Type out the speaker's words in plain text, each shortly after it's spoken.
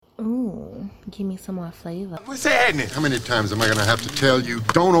Give me some more flavor. What's happening? How many times am I gonna have to tell you,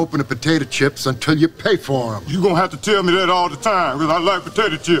 don't open the potato chips until you pay for them? You gonna have to tell me that all the time, because I like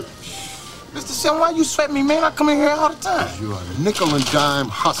potato chips. Mr. Shem, why you sweat me, man? I come in here all the time. You're a nickel and dime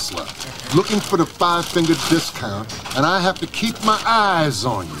hustler, looking for the 5-finger discount, and I have to keep my eyes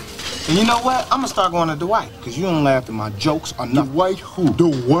on you. And you know what? I'm gonna start going to Dwight, because you don't laugh at my jokes or nothing. Dwight who? The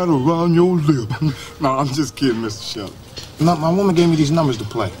white around your lip. No, I'm just kidding, Mr. Shem. No, my woman gave me these numbers to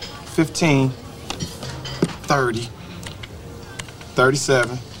play. 15, 30,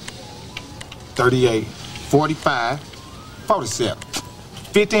 37, 38, 45, 47,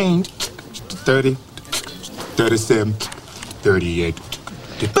 15, 30, 37, 38,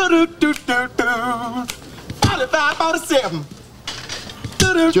 45, 47.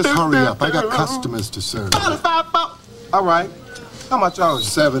 Just hurry up. I got customers to serve. 45, all right. How much are you?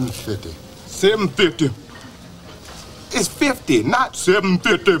 $7.50. $7.50. It's 50, not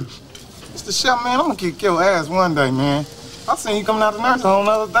 750. Mr. Shem, man, I'm gonna kick your ass one day, man. I seen you coming out the nursing home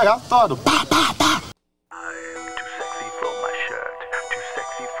the other day. I started bah, bah, bah. I am too sexy for my shirt. Too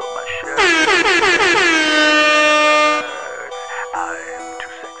sexy for my shirt. I am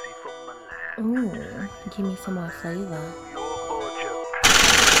too sexy for my land. Ooh, give me some more flavor. Your orchard.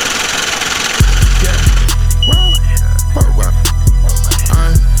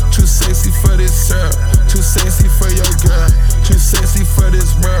 I'm too sexy for this syrup. Too sexy for your girl. Too sexy for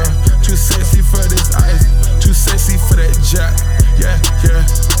this world. Too sexy for this ice. Too sexy for that jack. Yeah, yeah.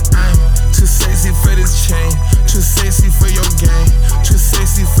 I'm too sexy for this chain. Too sexy for your game. Too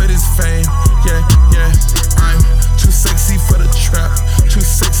sexy for this fame. Yeah, yeah. I'm too sexy for the trap. Too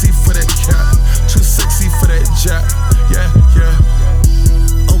sexy for that cap. Too sexy for that jack. Yeah, yeah.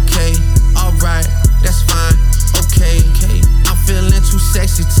 Okay, alright, that's fine. Okay, I'm feeling too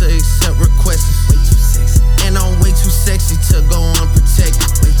sexy to accept requests. Way too sexy. And I'm way too sexy to go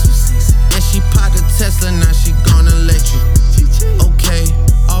unprotected. Way too sexy. And she popped a Tesla, now she gonna let you. Okay,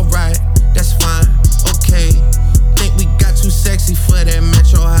 alright, that's fine. Okay, think we got too sexy for that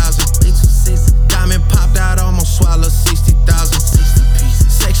metro housing. Way too sexy. Diamond popped out, almost swallowed 60,000. 60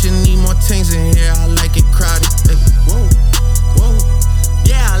 pieces. Section need more things in here, I like it crowded. Hey, whoa, whoa.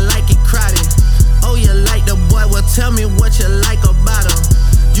 Yeah, I like it crowded. Oh, you like the boy? Well, tell me what you like about him.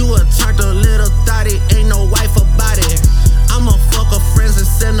 You a turned a little thotty, ain't no wife about it. I'ma fuck her friends and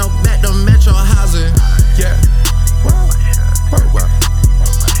send her back to metro housing. Yeah.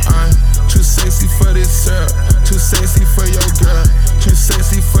 I'm too sexy for this syrup. Too sexy for your girl. Too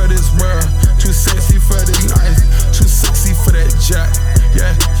sexy for this world. Too sexy for this life. Too sexy for that jack.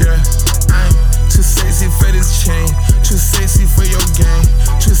 Yeah, yeah. I'm too sexy for this chain. Too sexy for your game.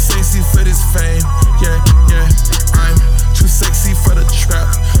 Too sexy for this fame. Yeah, yeah. I'm too sexy for the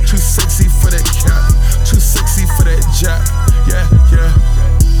trap. Too sexy for that cap. Too sexy for that jack. Yeah, yeah.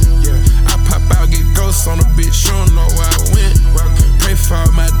 I pop out, get ghosts on a bitch. You don't know where I went. Pray for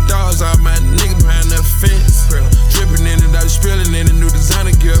all my dogs, all my niggas behind the fence. Dripping in it, I was spilling in a new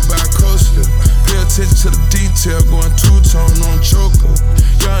designer gear by coaster. Pay attention to the detail, going two-tone on choker.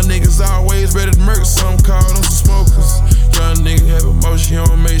 Young niggas always ready to murk, some call them some smokers. Young nigga have emotion, he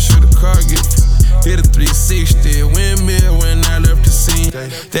don't make sure the car gets hit a 360, windmill when I left the scene.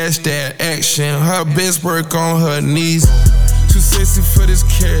 That's that action, her best work on her knees. Too sexy for this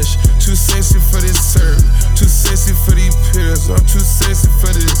cash, too sexy for this serve, too sexy for these pills, I'm too sexy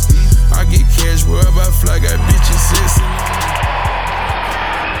for this. I get cash wherever I fly, got bitches sexy.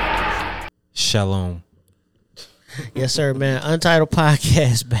 Shalom. Yes, sir, man. Untitled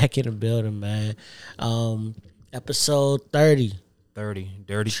podcast back in the building, man. Episode 30. 30.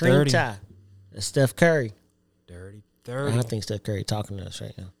 Dirty Shrink 30. Tie. That's Steph Curry. Dirty I 30. don't think Steph Curry talking to us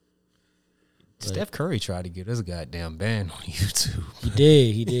right now. Steph Curry tried to get us a goddamn ban on YouTube. He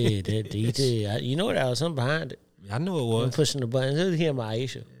did. He did. You know what? I was something behind it. I knew it I'm was. pushing the buttons. It was him and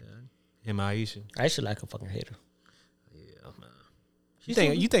Aisha. Him, Aisha. Aisha like a fucking hater. Yeah, man. You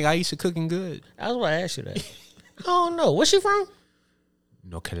think Aisha cooking good? I was about to ask you that. I don't know. Where's she from?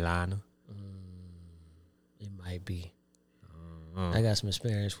 North Carolina. It might be. I got some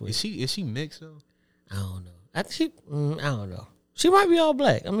experience with. Is she mixed though? I don't know. I think I don't know. She might be all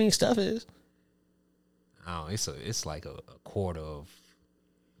black. I mean, stuff is. Oh, it's like a quarter of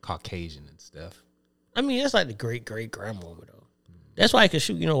Caucasian and stuff. I mean, it's like the great grandmother though. That's why I could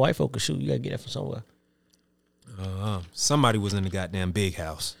shoot. You know, white folk can shoot. You gotta get that from somewhere. Somebody was in the goddamn big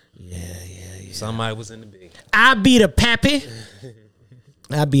house. Yeah. Somebody was in the big house. I be the pappy.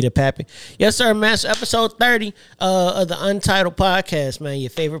 Yes, sir, man. So episode 30 of the Untitled podcast, man. Your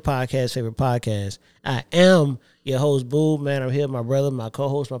favorite podcast. I am your host, Boo, man. I'm here with my brother, my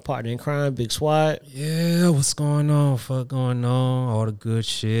co-host, my partner in crime, Big Swat. Yeah, what's going on? Fuck going on? All the good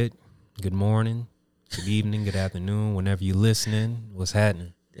shit. good morning, good evening, good afternoon, whenever you listening. What's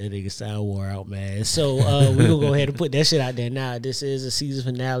happening? That nigga sound wore out, man. So we gonna go ahead and put that shit out there now. This is a season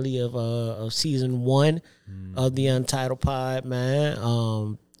finale of season 1 of the Untitled Pod,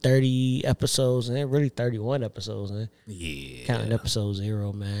 man. 30 episodes and really 31 episodes, man. Yeah. Counting episode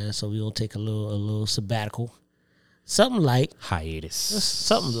 0, man. So we gonna take a little sabbatical. Something light. Hiatus.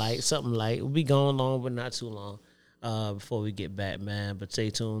 Something light. We'll be going long, but not too long. Before we get back, man. But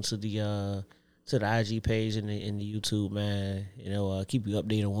stay tuned to the IG page and the YouTube, man. You know, keep you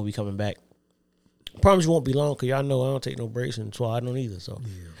updated on when we coming back. Promise you won't be long, because y'all know I don't take no breaks, and so I don't either. So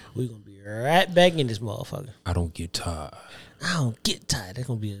we gonna be right back in this motherfucker. I don't get tired. I don't get tired. That's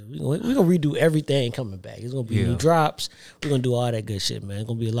gonna be we gonna redo everything coming back. It's gonna be new drops. We're gonna do all that good shit, man. It's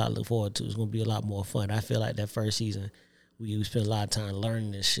gonna be a lot to look forward to. It's gonna be a lot more fun. I feel like that first season, we spent a lot of time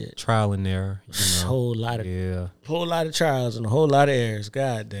learning this shit. Trial and error. You know. Whole lot of trials and a whole lot of errors.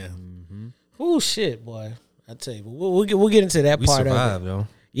 God damn. Oh shit, boy. I tell you, but we'll get into that We part survived, of it. though.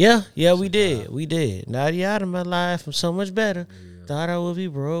 Yeah, we did. Now you out of my life, I'm so much better. Thought I would be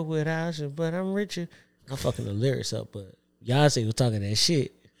broke without you, but I'm richer. I'm fucking the lyrics up, but Beyonce was talking that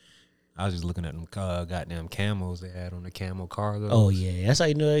shit. I was just looking at them goddamn camos they had on the camo cargo. Oh yeah, that's how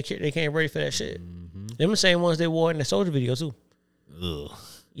you know they can't ready for that shit. Them the same ones they wore in the Soldier video too. Ugh.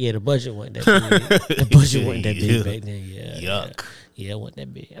 Yeah, the budget wasn't that big. The budget wasn't that big back then. Yeah, Yuck. Yeah, it wasn't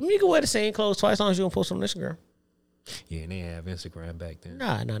that big. I mean, you can wear the same clothes twice as long as you don't post on Instagram. Yeah, and they have Instagram back then.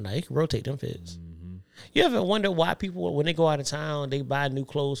 Nah. You can rotate them fits. You ever wonder why people, when they go out of town, they buy new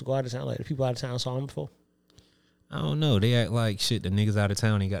clothes to go out of town? Like the people out of town saw them before? I don't know. They act like shit. The niggas out of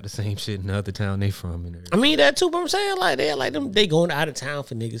town, they got the same shit in the other town they from. And I mean, that too, but I'm saying, like, they like them, they going out of town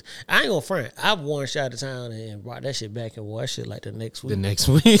for niggas. I ain't gonna front. I've worn shit out of town and brought that shit back and wore that shit like the next week. the next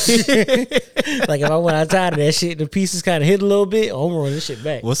week. Like, if I went outside of that shit, the pieces kind of hit a little bit, I'm running this shit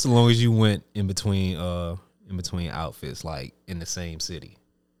back. What's the longest you went in between outfits, like in the same city?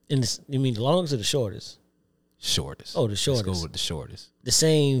 You mean the longest or the shortest? Shortest. Oh, the shortest. Let's go with the shortest. The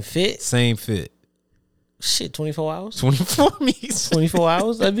same fit? Same fit. Shit, 24 hours? 24 means 24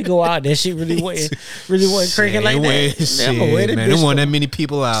 hours? Let me go out. That shit really wasn't cranking like that. Shit, man, there wasn't that many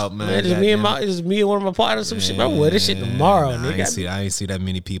people out, man. Man, just me and one of my partners, some shit. I'm wear this shit tomorrow. Nah, I ain't see that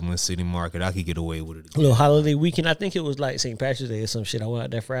many people in City Market. I could get away with it. A little holiday weekend. I think it was like St. Patrick's Day or some shit. I went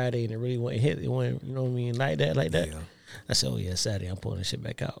out that Friday and it really wasn't hit. It went, you know what I mean, like that. Yeah. I said, oh yeah, Saturday I'm pulling this shit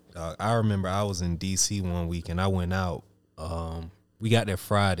back out. I remember I was in DC one week and I went out. We got there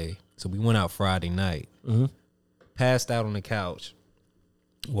Friday, so we went out Friday night. Passed out on the couch.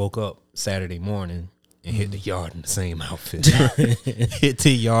 Woke up Saturday morning and hit the yard in the same outfit. Hit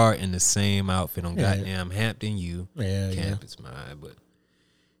the yard in the same outfit on goddamn Hampton U campus, man. But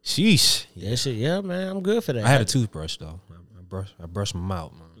sheesh. Yeah, shit. Yeah, man, I'm good for that. I had a toothbrush though. I brushed my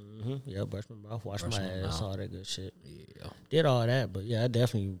mouth, man. Yeah, brush my mouth, wash my ass, all that good shit. Yeah. Did all that, but yeah, I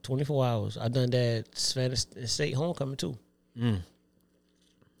definitely 24 hours. I done that at Savannah State homecoming too.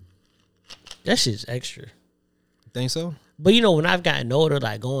 That shit's extra. Think so? But you know, when I've gotten older,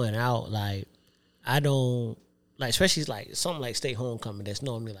 like going out, like I don't like, especially like something like state homecoming. That's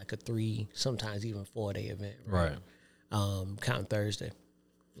normally like a 3, sometimes even 4-day event, Right. Counting Thursday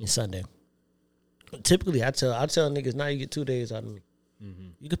and Sunday. Typically, I tell niggas now you get 2 days out of me.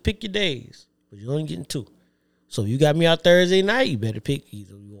 You can pick your days, but you're only getting 2. So if you got me out Thursday night, you better pick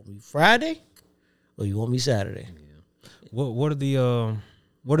either you want me Friday or you want me Saturday. Yeah. What are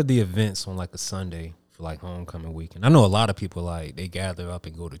the events on like a Sunday? Like homecoming weekend. I know a lot of people like they gather up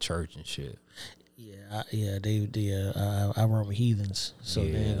and go to church and shit. I run with heathens, so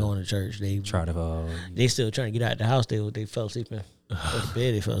they ain't going to church. They try to. They still trying to get out the house. They fell asleep in the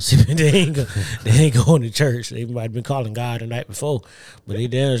bed. They fell asleep. They ain't going to church. They might have been calling God the night before, but they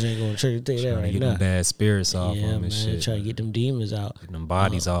damn ain't going to church. I'll tell you that right get now. Them bad spirits off them and man, shit. Trying to get them demons out. Get them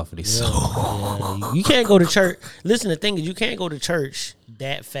bodies off of their soul. You can't go to church. Listen, the thing is, you can't go to church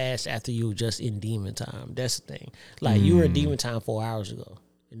that fast after you were just in demon time. That's the thing. Like you were in demon time 4 hours ago,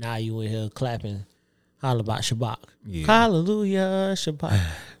 and now you in here clapping, holla about Shabbat. Yeah. Hallelujah, Shabbat.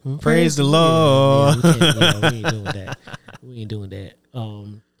 Praise the Lord. We ain't doing that. We ain't doing that.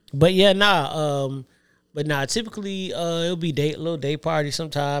 But typically it'll be little day party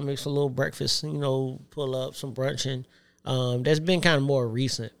sometime, maybe some little breakfast, pull up some brunching. That's been kind of more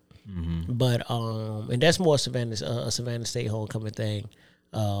recent. But and that's more Savannah State homecoming thing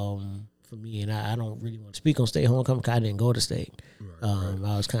for me, and I don't really want to speak on state homecoming because I didn't go to state.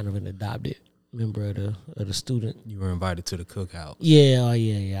 I was kind of an adopted member of the student. You were invited to the cookout. Yeah,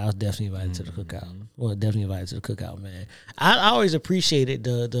 I was definitely invited to the cookout. Well, definitely invited to the cookout, man. I always appreciated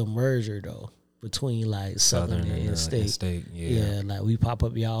the merger though. between like Southern and State. Yeah. Like we pop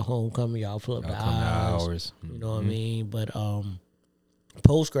up y'all homecoming, y'all pull up the hours. Mm-hmm. You know what I mean? But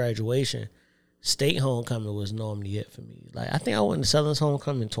post graduation, State homecoming was normally it for me. Like I think I went to Southern's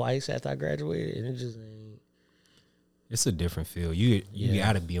homecoming twice after I graduated, and it just ain't. It's a different feel. You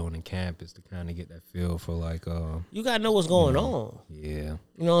got to be on the campus to kind of get that feel for like. You got to know what's going on. Yeah.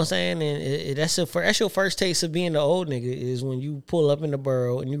 You know what I'm saying? And that's your first taste of being the old nigga is when you pull up in the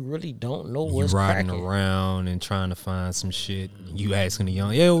borough and you really don't know what's riding cracking. around and trying to find some shit. You asking the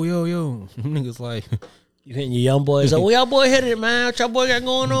young, yo. Niggas like. You hitting your young boys up. Well, y'all boy headed it, man. What y'all boy got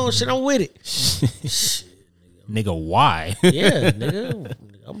going on? Shit, I'm with it. Shit, nigga, why? Yeah, nigga.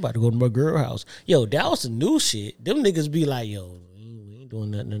 I'm about to go to my girl house. Yo, that was the new shit. Them niggas be like, yo, we ain't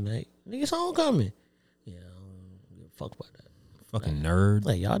doing nothing tonight. Niggas homecoming. Yeah, I don't give a fuck about that. Fucking nerd.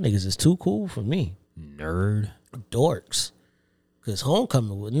 Like, y'all niggas is too cool for me. Nerd. Dorks. Because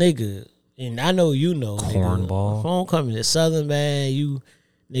homecoming with nigga, and I know you know. Cornball. Nigga, homecoming is Southern, man. You,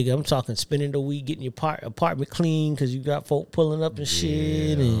 nigga, I'm talking spending the week getting your apartment clean because you got folk pulling up and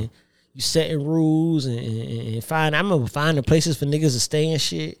shit. And you setting rules and find. I remember finding places for niggas to stay and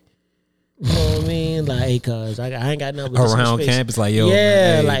shit. You know what I mean? Like, cause I ain't got nothing but around campus. Like, yo,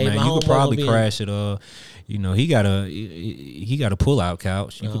 yeah, hey, like man, my you could probably homeboy crash it. You know, he got a pull out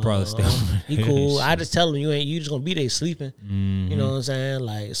couch. You could probably stay on there. He cool. I just tell him you just gonna be there sleeping. Mm-hmm. You know what I'm saying?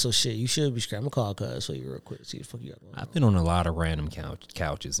 Like, so shit, you should be scrapping. I'm gonna call cuz for you real quick. See what the fuck you got going on. I've been on a lot of random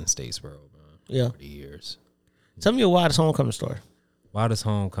couches in Statesboro, man. Yeah. Over the years. Tell me your wildest homecoming story. Wildest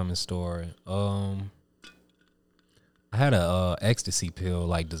homecoming story. I had a ecstasy pill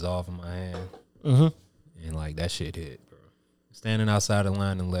like dissolve in my hand. Mm-hmm. And like that shit hit, bro. Standing outside the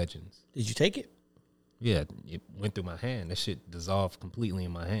line in Legends. Did you take it? Yeah, it went through my hand. That shit dissolved completely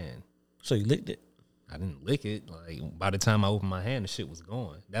in my hand. So you licked it? I didn't lick it. Like by the time I opened my hand, the shit was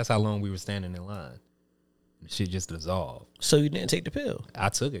gone. That's how long we were standing in line. The shit just dissolved. So you didn't take the pill? I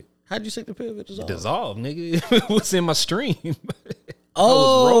took it. How'd you take the pill if it dissolved? It dissolved, nigga. It was in my stream.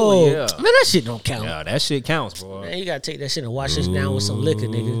 Oh, rolling, yeah. Man, that shit don't count. Yeah, that shit counts, bro. Man, you gotta take that shit and wash this down with some liquor,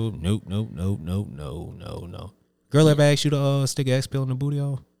 nigga. No. Girl ever asked you to stick an X pill in the booty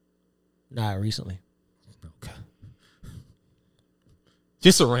hole? Nah, recently. Okay.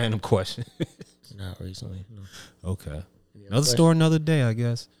 Just a random question. Not recently. No. Okay. Another story, another day, I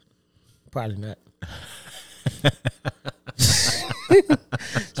guess. Probably not.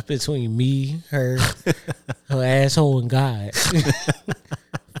 It's between me, her asshole, and God.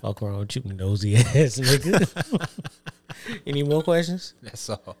 Fuck around with you, nosy ass nigga. Any more questions? That's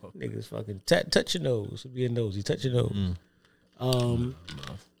all. Niggas fucking touch your nose. Be a nosy. Touch your nose.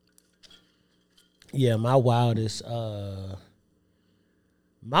 Yeah, my wildest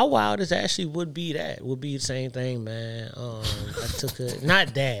actually would be the same thing, man. I took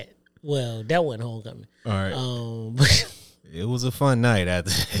not that. Well, that wasn't homecoming. All right. It was a fun night after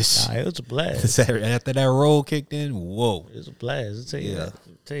this. Nah, it was a blast. After that roll kicked in, whoa. It was a blast. I'll tell you that.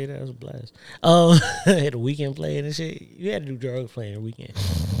 It was a blast. Had a weekend playing and shit. You had to do drugs playing the weekend.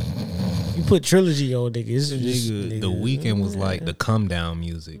 You put Trilogy on, nigga. The weekend was like the come down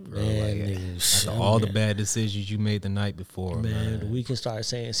music, bro. Man, after all the bad decisions you made the night before, man. The weekend started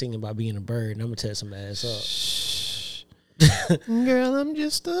singing about being a bird, and I'm gonna tear some ass up. Girl, I'm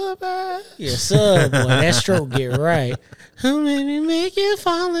just a bird. Yes, sir, boy. That stroke get right. Don't let me make you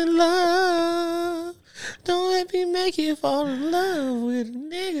fall in love. Don't let me make you fall in love with a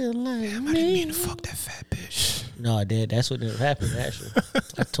nigga like me. I didn't mean to fuck that fat bitch. No, that's what ended up happening, actually.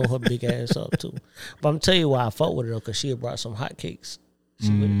 I tore her big ass up, too. But I'm telling you why I fucked with her, though, because she had brought some hotcakes. She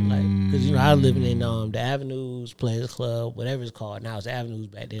would, like, because, you know, I was living in the Avenues, Players Club, whatever it's called. Now it's Avenues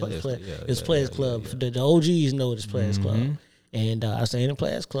back then. It's Players Club. The OGs know it's Players Club. And I was staying in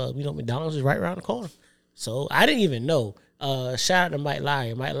Players Club. You know, McDonald's is right around the corner. So I didn't even know. Shout out to Mike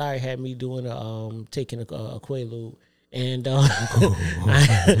Lowry. Mike Lowry had me doing taking a Quaalude. And I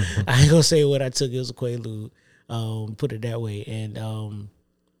ain't going to say what I took. It was a Quaalude. Put it that way. And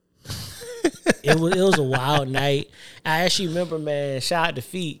it was a wild night. I actually remember, man, shout out to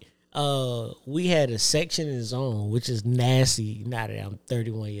Feet. We had a section in zone, which is nasty. Now that I'm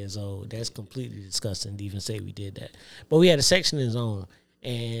 31 years old, that's completely disgusting to even say we did that. But we had a section in zone,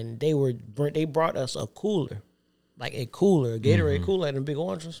 and they brought us a cooler, like a Gatorade cooler, and a big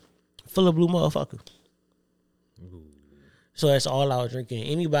oranges full of blue motherfucker. So that's all I was drinking.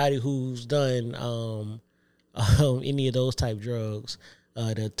 Anybody who's done any of those type drugs,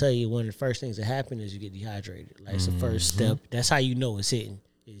 they'll tell you one of the first things that happen is you get dehydrated. Like it's the first step. That's how you know it's hitting.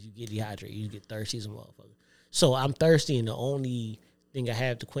 Is you get dehydrated. You get thirsty as a motherfucker. So I'm thirsty, and the only thing I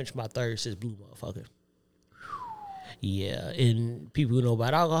have to quench my thirst is blue motherfucker. Yeah, and people who know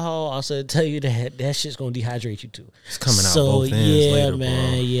about alcohol also tell you that shit's gonna dehydrate you too. It's coming out both ends later,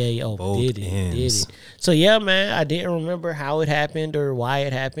 man, bro. yeah. Oh, Both did ends. it? So yeah, man, I didn't remember how it happened or why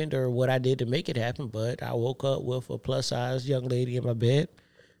it happened or what I did to make it happen, but I woke up with a plus size young lady in my bed.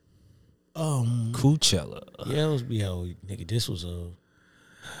 Coachella. Yeah, it was nigga. This was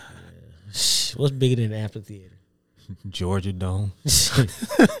what's bigger than the amphitheater? Georgia Dome.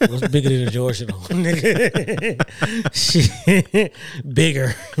 What's bigger than a Georgia Dome, nigga? Shit.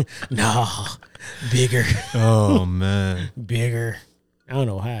 Bigger. Nah, bigger. Oh man. Bigger. I don't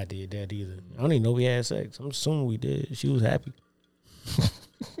know how I did that either. I don't even know we had sex. I'm assuming we did. She was happy.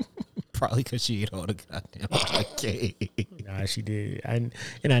 Probably because she ate all the goddamn cake. Nah, she did. And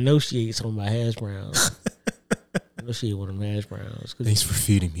I know she ate some of my hash browns. I know she ate one of them hash browns. Thanks for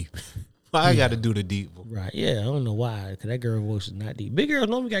feeding me. Why I got to do the deep voice? Right. Yeah, I don't know why. Because that girl voice is not deep. Big girls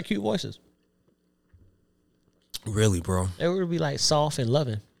normally got cute voices. Really, bro? They would be like soft and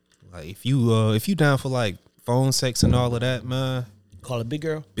loving. Like if you down for like phone sex and all of that, man. Call it big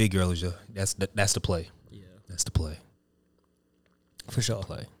girl? Big girl is that's the play. Yeah. That's the play. For sure.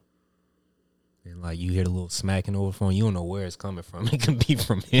 Play. And like you hear the little smacking over the phone, you don't know where it's coming from. It can be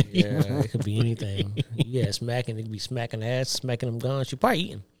from anywhere. Yeah, it could be anything. Yeah, smacking. It could be smacking the ass, smacking them guns. She probably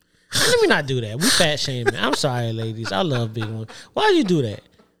eating. Let me not do that. We fat shaming. I'm sorry, ladies. I love big women. Why'd you do that?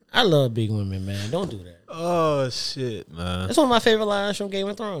 I love big women, man. Don't do that. Oh shit, man. That's one of my favorite lines from Game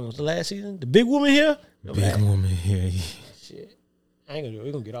of Thrones. The last season. The big woman here. Big woman here. Shit. I ain't gonna do it.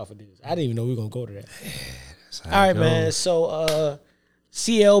 We're gonna get off of this. I didn't even know we were gonna go to that. All right, man. So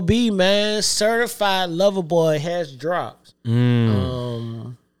CLB, man, Certified Lover Boy has dropped.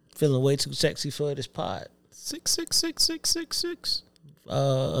 Feeling way too sexy for this pod. 6666666.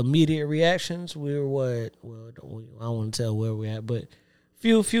 Immediate reactions. We were what? Well, I don't want to tell where we're at, but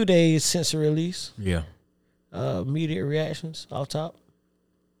few days since the release. Yeah. Immediate reactions off top.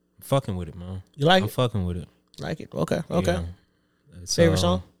 I'm fucking with it, man. You like I'm it? fucking with it. Like it? Okay. Yeah. Favorite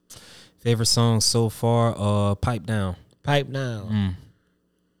song? Favorite song so far? Pipe Down. Pipe Down.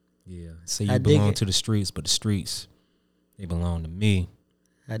 Yeah. Say you I dig belong it. to the streets, but the streets, they belong to me.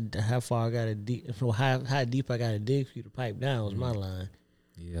 How far I got to deep? How deep I got to dig for you to pipe down was my line.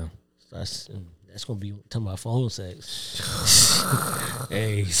 Yeah. So that's gonna be talking about phone sex.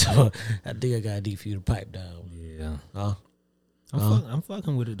 Hey, so I think I got deep for you to pipe down. Yeah. I'm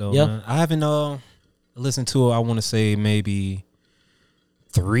fucking with it though, Yeah. man. I haven't listened to it. I want to say maybe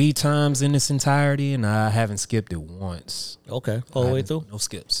 3 times in its entirety, and I haven't skipped it once. Okay, all the way through. No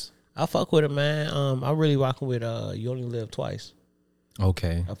skips. I fuck with it, man. I'm really rocking with You Only Live Twice.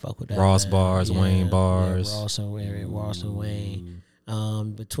 Okay. I fuck with that. Ross man. bars, Wayne bars. Yeah, Ross and Wayne.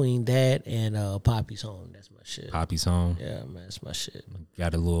 Between that and Poppy's Home, that's my shit. Poppy's Home. Yeah, man, that's my shit.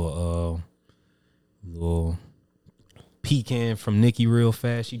 Got a little peek in from Nikki real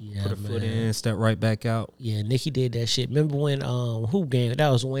fast. She put her foot in, step right back out. Yeah, Nikki did that shit. Remember when who game? That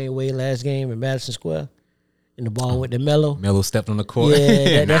was Wayne Wade last game in Madison Square. And the ball went to Melo. Melo stepped on the court.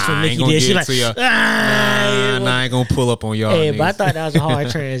 Yeah, that's what Nikki did. She like, I ain't gonna pull up on y'all. Hey, niggas. but I thought that was a hard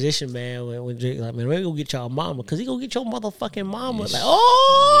transition, man. When Drake like, man, we're gonna get y'all mama, cause he gonna get your motherfucking mama. Like,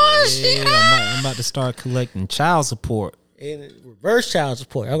 oh shit, I'm about to start collecting child support. and reverse child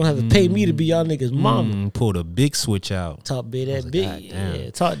support. I'm gonna have to pay me to be y'all niggas mama. Pulled a big switch out. Talk big that like, big, goddamn.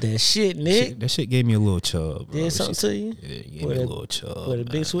 yeah. Talk that shit, Nick. That shit gave me a little chub. Bro. Did something to you? Yeah, it gave me a little chub. With a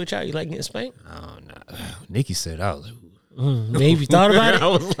big switch out, you like getting spanked? Oh no, Nikki said I was like, Maybe you thought about it. I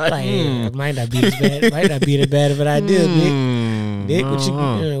was like, it might not be as bad. Might not be as bad of an idea, Nick. Nick,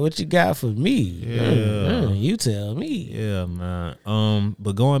 what you got for me? Yeah. You tell me. Yeah, man.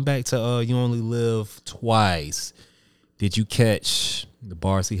 But going back to You Only Live Twice, did you catch the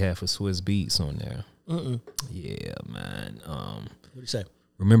bars he had for Swiss Beats on there? Yeah, man. What do you say?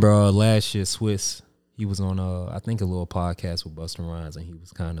 Remember last year Swiss, he was on I think a little podcast with Busta Rhymes, and he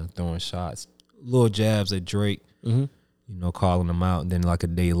was kind of throwing shots, little jabs at Drake. You know, calling him out. And then like a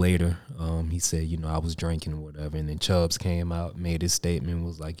day later, he said, you know, I was drinking or whatever. And then Chubbs came out, made his statement,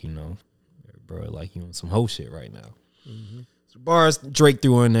 was like, you know, bro, like you on some whole shit right now. So bars Drake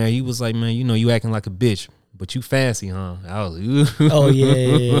threw in there. He was like, man, you know, you acting like a bitch, but you fancy, huh? I was like, ooh. Oh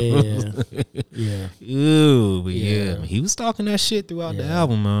yeah. Ooh, but yeah, man, he was talking that shit throughout the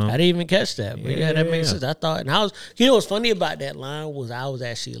album, man. I didn't even catch that, but yeah, that makes sense. I thought, and I was, you know, what's funny about that line was I was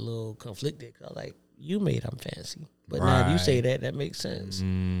actually a little conflicted. I was like, you made I'm fancy. But now if you say that, that makes sense.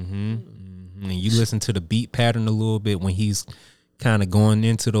 And you listen to the beat pattern a little bit when he's kind of going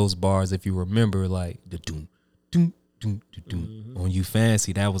into those bars. If you remember, like the doom, doom, doom, doom, on You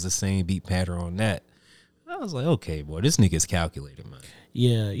Fancy, that was the same beat pattern on that. I was like, okay, boy, this nigga's calculated, man.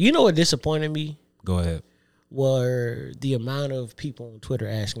 Yeah, you know what disappointed me? Go ahead. were the amount of people on Twitter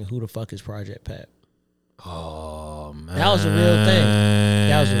asking who the fuck is Project Pat. Oh man, That was a real thing.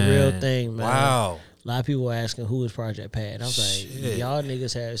 That was a real thing, man. Wow. A lot of people were asking who is Project Pat. I was like, Shit. y'all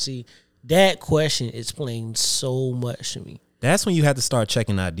niggas have see that question explains so much to me. That's when you have to start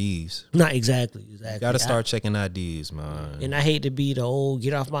checking IDs. Not exactly. You got to start checking IDs, man. And I hate to be the old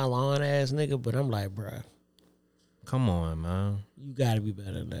get off my lawn ass nigga, but I'm like, bruh, Come on, man. you gotta be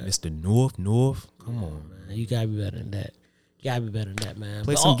better than that. Mr. North. Come on, man. Man, you gotta be better than that. You gotta be better than that, man.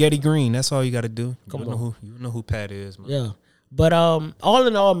 Play But some all- Getty Green. That's all you got to do. Come You know who Pat is, man. Yeah. But all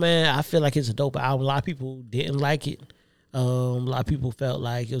in all, man, I feel like it's a dope album. A lot of people didn't like it. A lot of people felt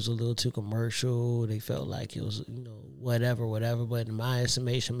like it was a little too commercial. They felt like it was, whatever. But in my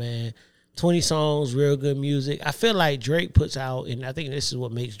estimation, man, 20 songs, real good music. I feel like Drake puts out, and I think this is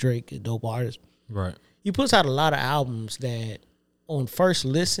what makes Drake a dope artist. Right. He puts out a lot of albums that on first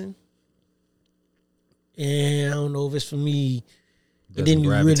listen, and I don't know if it's for me, and then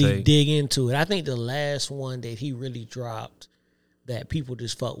you really gravitate. dig into it. I think the last one that he really dropped that people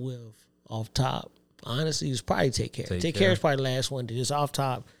just fuck with off top, honestly, is probably Take Care. Take Care is probably the last one that is off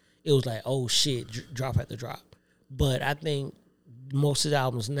top. It was like, oh shit, drop after drop. But I think most of the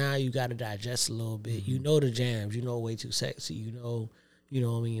albums now you got to digest a little bit. You know the jams. You know Way Too Sexy. You know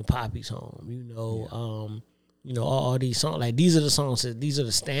what I mean, Poppy's Home. All these songs. Like these are the songs these are the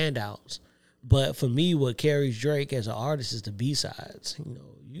standouts. But for me, what carries Drake as an artist is the B-sides.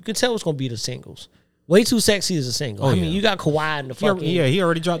 You can tell it's gonna be the singles. Way Too Sexy is a single. I mean, you got Kawhi in the fucking. He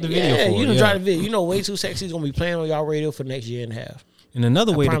already dropped the video for it. You done dropped the video. Way Too Sexy is gonna be playing on y'all radio for the next year and a half. And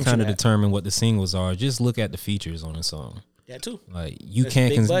another way to promise you kind of that. determine what the singles are, just look at the features on the song. That too. Like you That's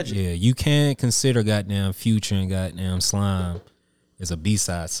can't, big budget. you can't consider goddamn Future and goddamn Slime as a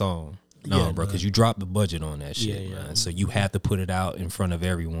B-side song. No, bro, because you dropped the budget on that shit, man. So you have to put it out in front of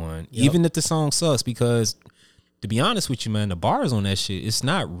everyone, even if the song sucks. Because to be honest with you, man, the bars on that shit,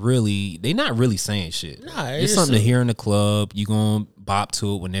 they're not really saying shit. Nah, it's something to hear in the club. You gonna bop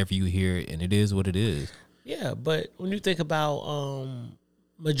to it whenever you hear it, and it is what it is. Yeah, but when you think about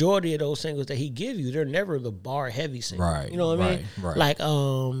majority of those singles that he give you, they're never the bar heavy singles. Right, You know what I mean? right. Like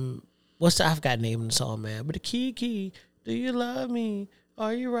I forgot the name of the song, man. But the key, do you love me?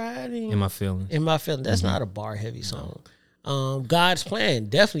 Are you riding? In my feelings. In my feelings. That's not a bar heavy song. God's Plan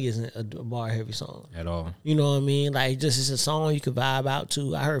definitely isn't a bar heavy song At all. You know what I mean? Like, just it's a song you could vibe out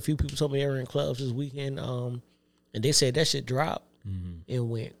to. I heard a few people told me they were in clubs this weekend, and they said that shit dropped and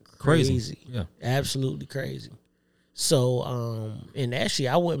went crazy. Yeah. Absolutely crazy. So, and actually,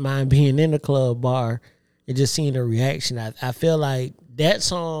 I wouldn't mind being in the club bar and just seeing the reaction. I feel like that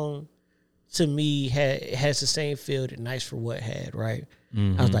song, to me, has the same feel that Nice for What had, right?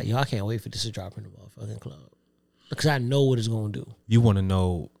 I was like, yo, I can't wait for this to drop in the motherfucking club. Because I know what it's going to do. You want to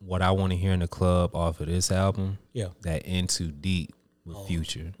know what I want to hear in the club off of this album? Yeah. That In Too Deep with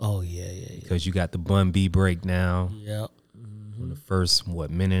Future. Oh, yeah. Because you got the Bun B breakdown. Yep. On the first,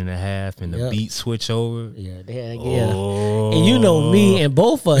 minute and a half, and the Yep. beat switch over. Yeah, they had, Oh. And you know me and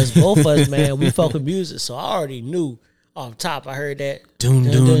both of us, man, we fuck with music. So I already knew off top. I heard that. Dun,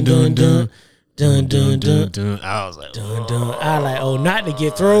 dun, dun, dun. Dun, dun, dun. Dun. I was like, Dun, dun. I like, oh, not to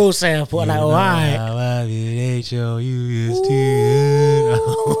get through sample. Like, oh, all right.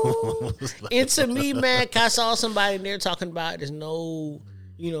 And to me, man, 'cause I saw somebody in there talking about there's no,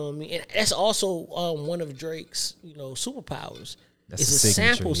 you know what I mean? And that's also one of Drake's, superpowers. That's It's the the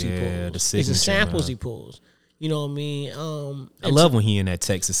signature, samples he yeah, pulls. the It's the signature, samples man. he pulls. You know what I mean? I love when he in that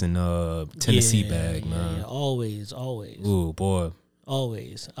Texas and Tennessee bag, man. Yeah, always. Ooh, boy.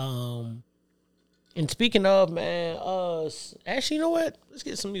 Always. And speaking of, man, actually, you know what? Let's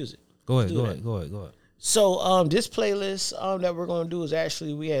get some music. Go ahead. do that. So this playlist that we're gonna do is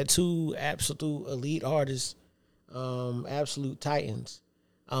actually we had two absolute elite artists, absolute titans,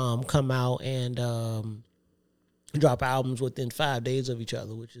 come out and drop albums within 5 days of each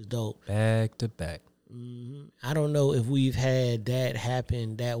other, which is dope. Back to back. I don't know if we've had that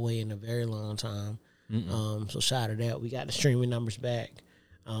happen that way in a very long time. So shout out to that. We got the streaming numbers back.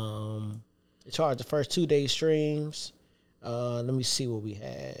 It charged the first 2 days streams. Let me see what we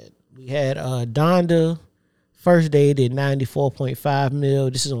had. We had Donda. First day did 94.5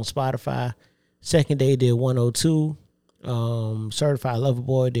 mil. This is on Spotify. Second day did 102. Certified Lover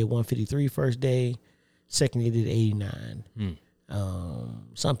Boy did 153 first day. Second day did 89.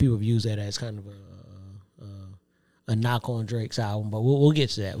 Some people have used that as kind of a knock on Drake's album, but we'll get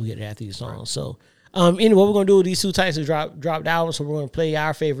to that. We'll get to that after these songs. So anyway, what we're gonna do with these two types of dropped albums, so we're gonna play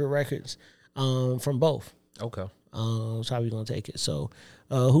our favorite records from both. Okay. That's how we're gonna take it. So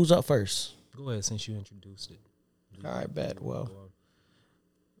who's up first? Go ahead since you introduced it. All right, bet. Well,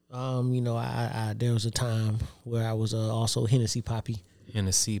 You know, I there was a time where I was also Hennessy Poppy,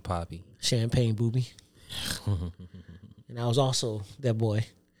 Champagne Booby, and I was also that boy.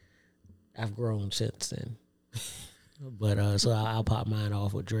 I've grown since then, but so I'll pop mine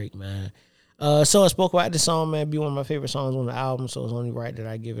off with Drake, man. So I spoke about this song, man. Be one of my favorite songs on the album, so it's only right that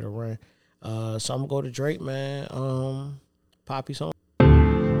I give it a run. So I'm gonna go to Drake, man. Poppy song.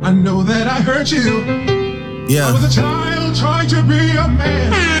 I know that I hurt you. Yeah. I was a child trying to be a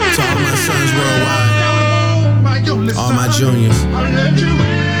man. To all my sons worldwide, all my juniors,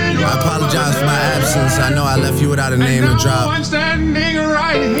 I apologize for my absence. I know I left you without a name to drop. I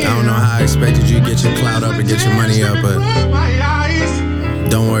don't know how I expected you to get your clout up and get your money up, but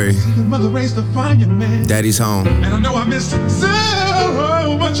don't worry. Daddy's home. And I know I missed so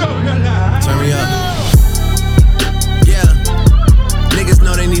much of your life. Turn me up. Yeah. Niggas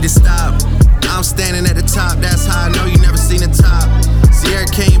know they need to stop. I'm standing at the top, that's how I know you never seen the top. Sierra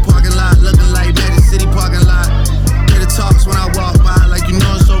Kane parking lot, looking like Magic City parking lot. Hear the talks when I walk by, like you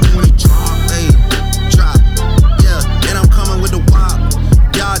know it's over when he drop. Hey, drop. Yeah, and I'm coming with the wop.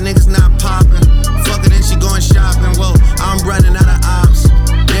 Y'all niggas not popping. Fuck it and she going shopping. Whoa, I'm running out of ops.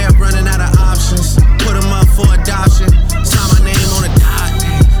 They're running out of options. Put them up for adoption. Sign my name on the dot.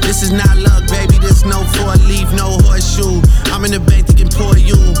 This is not luck, baby. This no four-leaf, no horseshoe. I'm in the bank thinking poor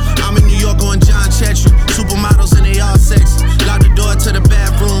you. I'm in New York on John Chetry. Supermodels and they all sexy. Lock the door to the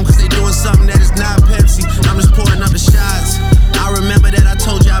bathroom cause they doing something that is not Pepsi. I'm just pouring up the shots. I remember that I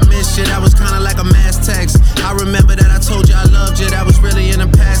told you I missed you. That was kinda like a mass text. I remember that I told you I loved you. That was really in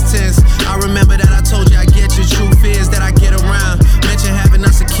the past tense. I remember that I told you I get you. Truth is that I get around. Mention having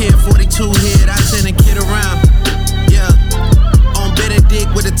us a kid, 42 here. I send a kid around. Yeah. On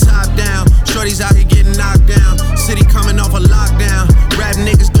Benedict with the top down. Shorty's out here getting knocked down. City coming off a lockdown. Rap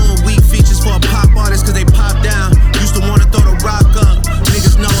niggas doing weak features for a pop artist cause they pop down. Used to wanna throw the rock up.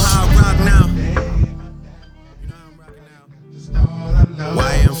 Niggas know how I rock now.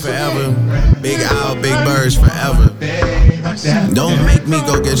 YM forever. Big Owl, Big Birds forever. Don't make me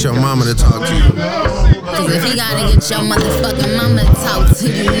go get your mama to talk to you. Cause if you gotta get your motherfucking mama to talk to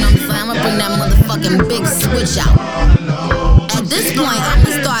you, you know what I'm saying? I'ma bring that motherfucking big switch out. At this point, I'ma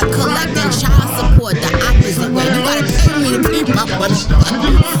start collecting child support the opposite way. You gotta pay me to keep my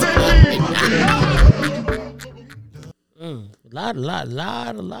motherfucking lot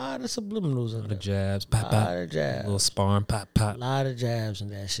of subliminals in there. jabs, pop, pop. Lot of jabs. Little sparring, pop, pop. A lot of jabs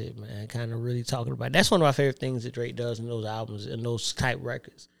and that shit, man. Kind of really talking about. That's one of my favorite things that Drake does in those albums and those type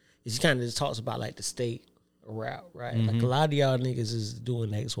records. Is he kind of just talks about like the state of rap, right? Mm-hmm. Like a lot of y'all niggas is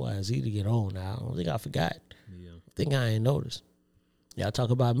doing X, Y, and Z to get on now. I don't think I forgot. Yeah. I think I ain't noticed. Y'all talk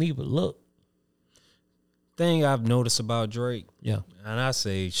about me, but look. Thing I've noticed about Drake, yeah, and I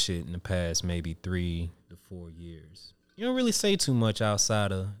say shit in the past maybe 3 to 4 years. You don't really say too much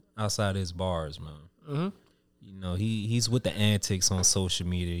outside of his bars, man. Mm-hmm. You know, he's with the antics on social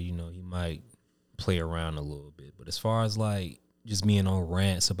media. You know, he might play around a little bit, but as far as like just being on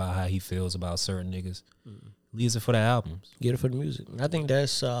rants about how he feels about certain niggas, leaves it for the albums. Get it for the music. I think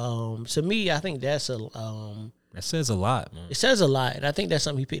that's to me. I think that's a that says a lot, man. It says a lot, and I think that's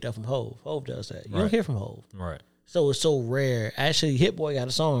something he picked up from Hov. Hov does that. You don't hear from Hov, right? So it's so rare. Actually, Hit Boy got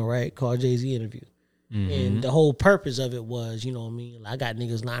a song right called Jay-Z Interview. And the whole purpose of it was, you know what I mean? Like, I got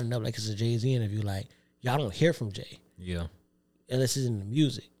niggas lining up like it's a Jay-Z interview. Like, y'all don't hear from Jay. Yeah. Unless it's in the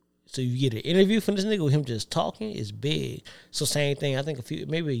music. So you get an interview from this nigga with him just talking is big. So same thing, I think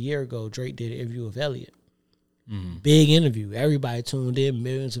maybe a year ago, Drake did an interview with Elliot. Big interview. Everybody tuned in,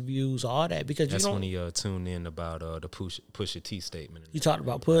 millions of views, all that. Because that's when he tuned in about the Pusha T statement. He talked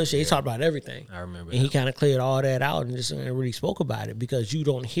about Push. He talked about everything. I remember. And he kind of cleared all that out and just really spoke about it because you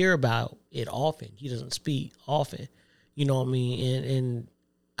don't hear about it often. He doesn't speak often. You know what I mean? And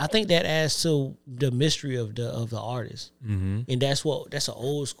I think that adds to the mystery of the artist. And that's an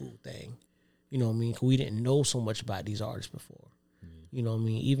old school thing. You know what I mean? 'Cause we didn't know so much about these artists before. You know what I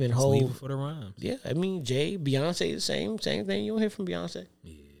mean? Even Hov for the rhymes. Yeah, I mean Jay, Beyonce, the same thing. You don't hear from Beyonce.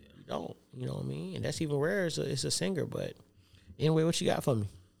 Yeah, you don't. You know what I mean? And that's even rare. It's a singer. But anyway, what you got for me?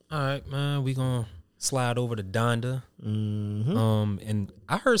 All right, man. We gonna slide over to Donda. And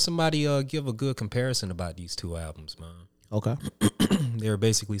I heard somebody give a good comparison about these two albums, man. Okay. They were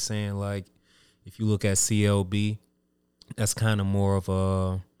basically saying like, if you look at CLB, that's kind of more of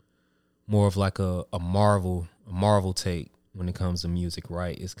like a Marvel take. When it comes to music,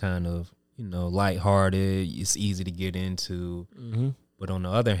 right? It's kind of, you know, lighthearted. It's easy to get into. But on the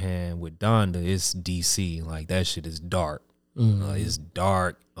other hand, with Donda, it's DC. Like, that shit is dark. It's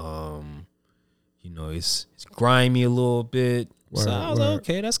dark. You know, it's grimy a little bit. So I was like,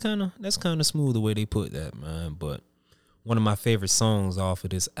 okay, that's kind of smooth the way they put that, man. But one of my favorite songs off of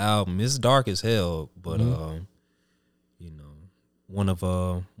this album. It's dark as hell, but you know, one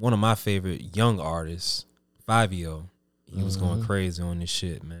of my favorite young artists, 5-Yo, he was going crazy on this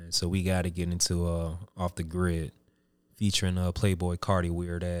shit, man. So we got to get into Off the Grid, featuring Playboy Cardi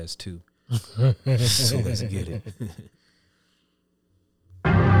weird ass too. So let's get it.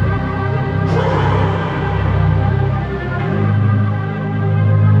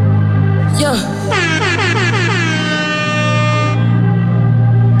 Yeah.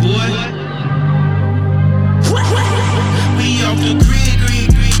 Boy. We off the grid.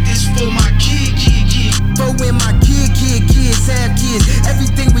 This for my kid. For when my kids have kids.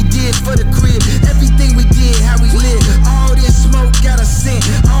 Everything we did for the crib. Everything we did, how we live. All this smoke got a scent.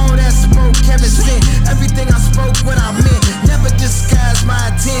 All that smoke Kevin sent. Everything I spoke, what I meant. Never disguise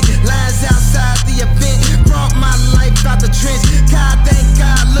my intent. Lines outside the event. Brought my life out the trench. God, thank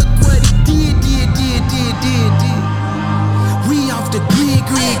God, look what he did. We off the grid. We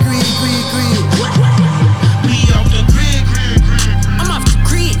off the grid. I'm off the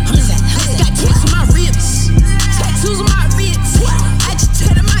grid. Got kicks on my ribs. Tattoos on my ribs. I just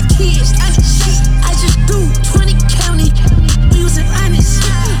tell my kids. I just do 20 county. We was honest.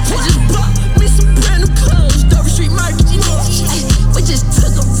 I just bought me some brand new clothes. Dover Street Market. We just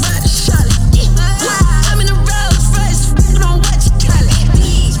took a ride to Charlotte. I'm in a Rolls Royce. On what you call it.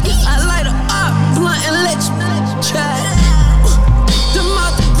 I light her up, blunt and let you try it. Them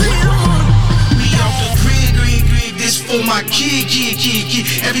off the grid, we off the grid. This for my kid.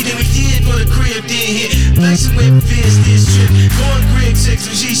 Everything we did for the crib, then hit. Flexing with Vince this trip. Going grid, checks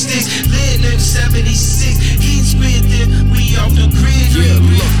with G-sticks. Lit in 76. Eating squid, then we off the grid. Yeah,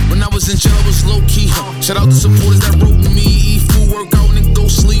 look, when I was in jail, I was low key. Shout out to supporters that wrote me. Eat food, work out, and go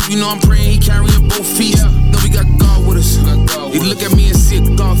sleep. You know I'm praying he carrying both feet. Know we got God with us. He look at me and see a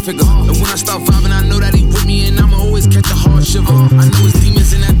God figure. And when I start vibing, I know that he with me, and I'ma always catch a hard shiver. I know his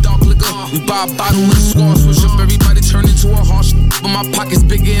demons in that dark liquor. We buy a bottle and squad switch up. Everybody turn into a harsh. But my pockets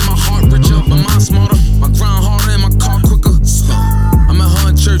bigger and my heart richer. My mind smarter, my grind harder and my car quicker. I'm at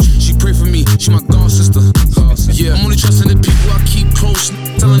her in church, she pray for me. She my God sister. Yeah, I'm only trusting the people I keep close.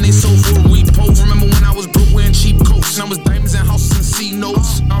 Telling they soul for a repo. Remember when I was broke wearing cheap coats, and I was diamonds and houses and C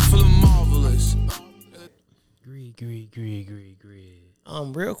notes. I'm feeling marvelous. Greed.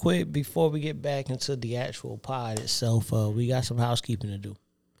 Real quick before we get back into the actual pod itself, we got some housekeeping to do.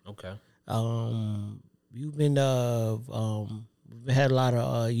 Okay. You've been we've had a lot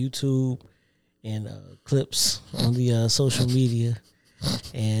of YouTube and clips on the social media,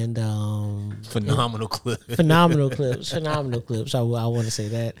 and Phenomenal clips. I want to say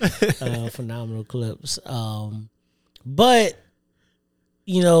that phenomenal clips. But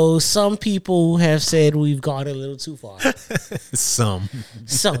you know, some people have said we've gone a little too far. Some,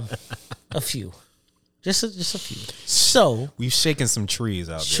 a few. Just a few. So we've shaken some trees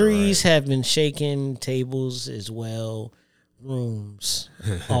out there. Trees have been shaken, tables as well, rooms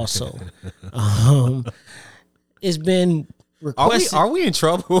also. It's been requested. Are we in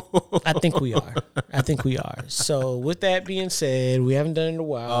trouble? I think we are. So with that being said, we haven't done it in a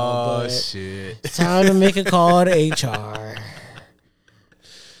while. Oh but shit! It's time to make a call to HR.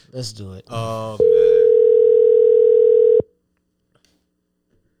 Let's do it. Oh man.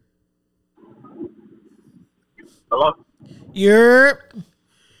 Hello?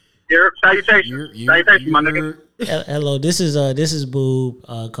 Salutation, my nigga. Hello, this is Boob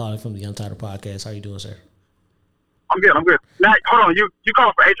calling from the Untitled podcast. How you doing, sir? I'm good. Now, hold on. You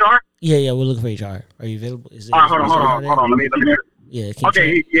calling for HR? Yeah, we're looking for HR. Are you available? All right, hold on. Let me hear. Yeah.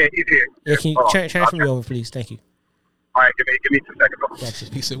 Okay, he's here. Yeah, can you transfer me over, please? Thank you. All right, give me 2 seconds. Gotcha.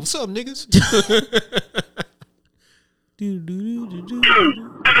 He said, "What's up, niggas?" The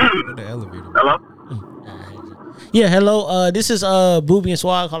elevator. Hello? Yeah, hello. This is Booby and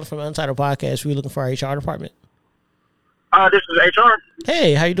Swag calling from Untitled Podcast. We're looking for our HR department. This is HR.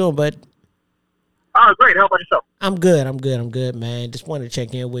 Hey, how you doing, bud? Great. How about yourself? I'm good, man. Just wanted to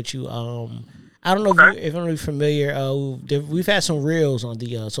check in with you. I don't know if you're familiar. We've had some reels on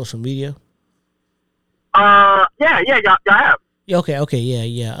the social media. Yeah, y'all have. Okay,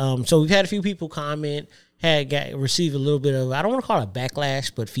 yeah. So we've had a few people comment, received a little bit of, I don't want to call it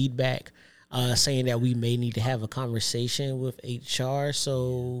backlash, but feedback, saying that we may need to have a conversation with HR.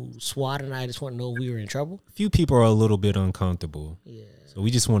 So SWAT and I just want to know if we were in trouble. A few people are a little bit uncomfortable. Yeah. So we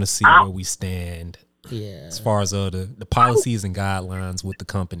just want to see where we stand. Yeah. As far as the policies and guidelines with the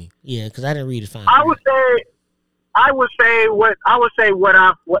company. Yeah, because I didn't read it fine. I would say what I've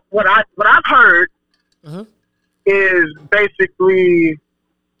heard is basically,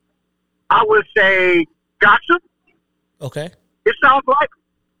 I would say, gotcha. Okay. It sounds like.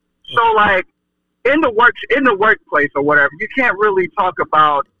 So, like, in the workplace or whatever, you can't really talk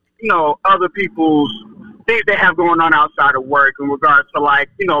about, other people's things they have going on outside of work in regards to like,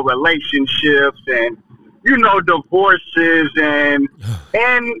 relationships and, divorces and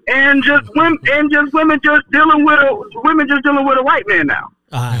just women just dealing with a white man now.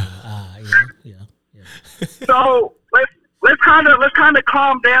 Yeah. So let's kind of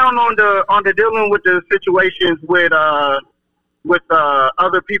calm down on the dealing with the situations with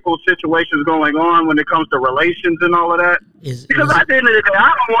other people's situations going on when it comes to relations and all of that. Because at the end of the day,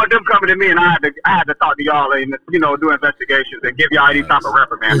 I don't want them coming to me and I had to talk to y'all and do investigations and give y'all any type of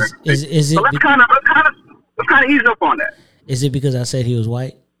reprimand. So let's kind of ease up on that. Is it because I said he was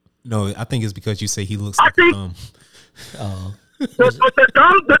white? No, I think it's because you say he looks like a thumb. Oh. The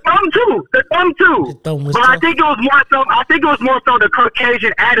thumb too. But I think it was more so. I think it was more so the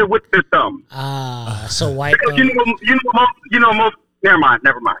Caucasian added with the thumb. So white. Because most.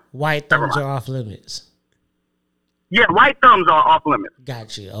 Never mind. White thumbs are off limits. Yeah, white thumbs are off limits.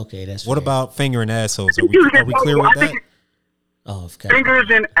 Got you. Okay, that's. What fair. about finger and assholes? Are we clear with that? Fingers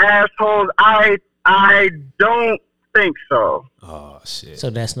and assholes. I don't think so. Oh shit! So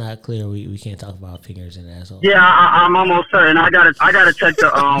that's not clear. We can't talk about fingers and assholes. Yeah, I'm almost certain. I gotta check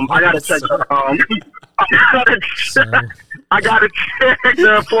the I gotta check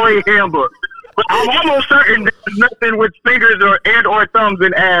the employee handbook. But I'm almost certain there's nothing with fingers or thumbs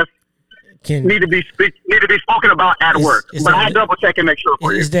and ass need to be spoken about at work. But I double check and make sure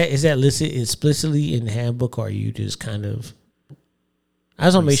for you. Is that listed explicitly in the handbook, or are you just kind of? I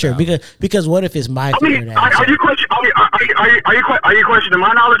just want to make sure because what if it's my finger and asshole? Are you questioning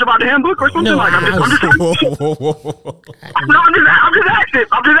my knowledge about the handbook or something? No, I'm just asking.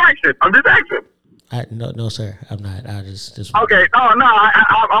 No, sir, I'm not. I just. Okay. Oh no,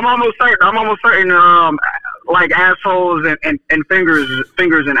 I'm almost certain. Like assholes and fingers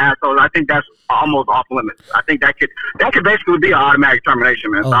and assholes. I think that's almost off limits. I think that could basically be an automatic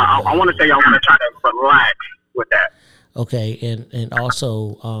termination, man. So I want to say I want to try to relax with that. Okay, and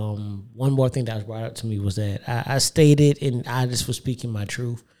also one more thing that was brought up to me was that I stated, and I just was speaking my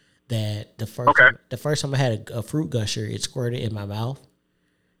truth, that the first time I had a fruit gusher, it squirted in my mouth,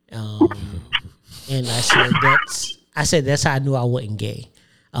 and I said that's how I knew I wasn't gay.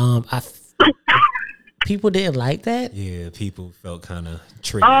 People didn't like that. Yeah, people felt kind of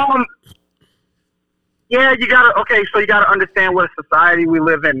triggered. Yeah, you gotta understand what society we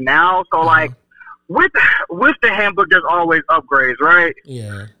live in now. So like. With the handbook, there's always upgrades, right?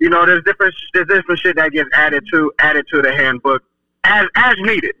 Yeah. There's different shit that gets added to the handbook as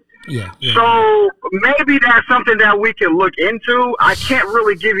needed. Yeah. So maybe that's something that we can look into. I can't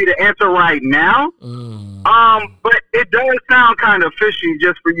really give you the answer right now. But it does sound kind of fishy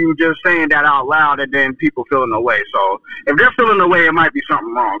just for you just saying that out loud and then people feeling the way. So if they're feeling the way, it might be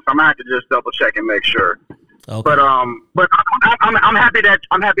something wrong. So I'm gonna have to just double check and make sure. Okay. But I'm happy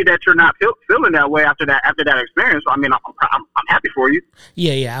that you're not feeling that way after that experience. I mean, I'm happy for you.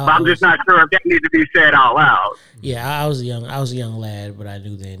 Yeah. But I'm just not sure if that needs to be said out loud. Yeah, I was a young lad, but I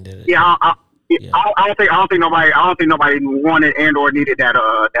knew then that. Yeah, I don't think nobody wanted and or needed that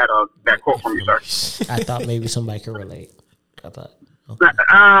quote from you, sir. I thought maybe somebody could relate. Okay.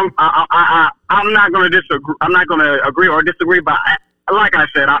 I'm not going to disagree. I'm not going to agree or disagree, but like I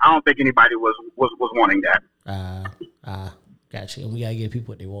said, I don't think anybody was wanting that. Gotcha. And we gotta give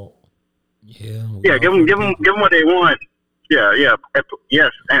people what they want. Yeah. Give them what they want. Yeah.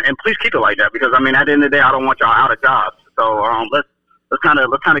 Yes, and please keep it like that because I mean, at the end of the day, I don't want y'all out of jobs. So let's kind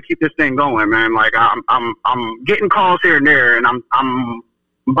of keep this thing going, man. Like I'm getting calls here and there, and I'm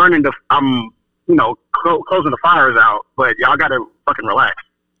burning closing the fires out. But y'all gotta fucking relax.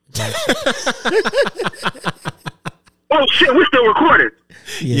 Oh shit, we're still recording.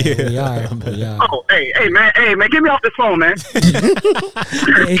 Yeah, we are. Oh, hey, man, get me off this phone, man.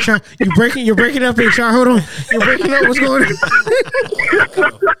 Hey, HR, you're breaking up, HR. Hold on, you're breaking up. What's going on?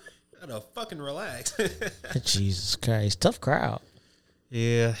 Gotta fucking relax. Jesus Christ, tough crowd.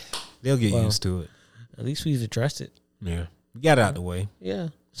 Yeah, they'll get used to it. At least we've addressed it. Yeah, we got it out the way. Yeah.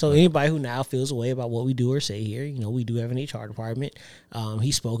 So anybody who now feels a way about what we do or say here, we do have an HR department.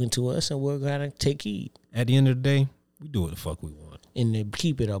 He's spoken to us, and we're gonna take heed. At the end of the day, we do what the fuck we want. And to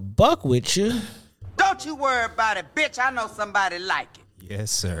keep it a buck with you. Don't you worry about it, bitch. I know somebody like it.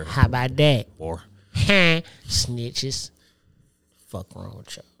 Yes, sir. How about that? Or snitches. Fuck wrong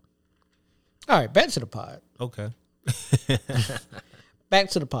with y'all. All right, back to the pod. Okay. Back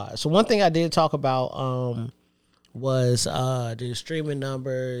to the pod. So one thing I did talk about was the streaming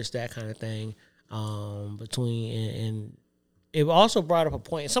numbers, that kind of thing. And it also brought up a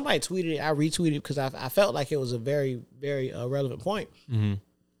point. Somebody tweeted it. I retweeted it because I felt like it was a very, very relevant point. Mm-hmm.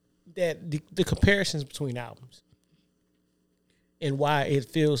 that the comparisons between albums and why it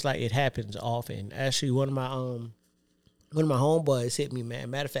feels like it happens often. Actually, one of my homeboys hit me, man.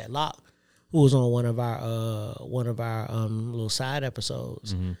 Matter of fact, Locke, who was on one of our little side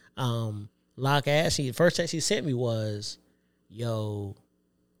episodes. Locke asked me, the first text he sent me was, "Yo,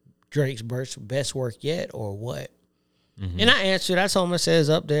 Drake's best work yet, or what?" And I answered. I told him it says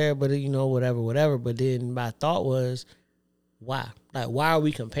up there, but whatever. But then my thought was, why? Like, why are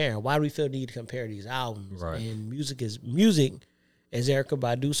we comparing? Why do we feel the need to compare these albums? Right. And music is music, as Erykah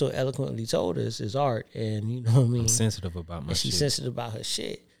Badu so eloquently told us, is art. And you know what I mean? I'm sensitive about my shit. She's sensitive about her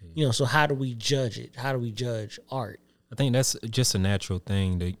shit. So how do we judge it? How do we judge art? I think that's just a natural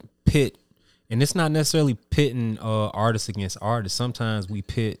thing to pit. And it's not necessarily pitting artists against artists. Sometimes we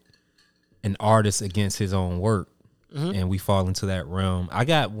pit an artist against his own work. And we fall into that realm. I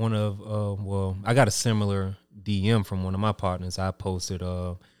got I got a similar DM from one of my partners. I posted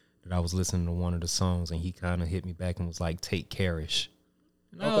that I was listening to one of the songs, and he kind of hit me back and was like, "Take Care-ish."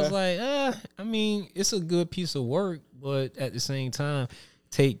 And I was like, I mean, it's a good piece of work, but at the same time,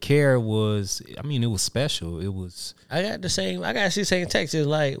 Take Care was, I mean, it was special. It was. I got the same text. It's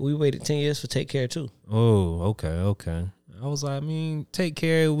like, we waited 10 years for Take Care too. Oh, okay. I was like, I mean, Take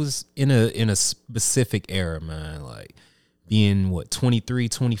Care, it was in a specific era, man. Like being 23,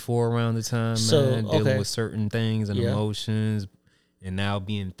 24 around the time, man, dealing with certain things and emotions, and now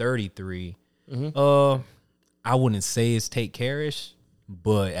being 33. I wouldn't say it's Take Care-ish,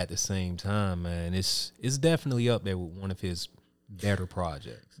 but at the same time, man, it's definitely up there with one of his better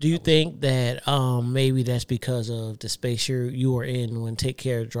projects. Do you think that maybe that's because of the space you were in when Take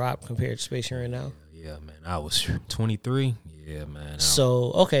Care dropped compared to space you're in now? Yeah, man. I was 23. Yeah, man.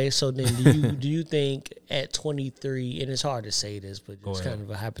 So then do you think at 23, and it's hard to say this, but it's kind of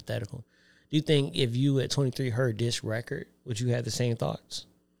a hypothetical. Do you think if you at 23 heard this record, would you have the same thoughts?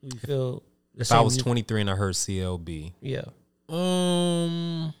 Would you feel the same? If I was 23 and I heard CLB. Yeah.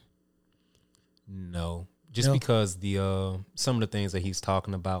 No. Just because the some of the things that he's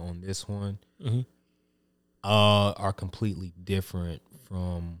talking about on this one are completely different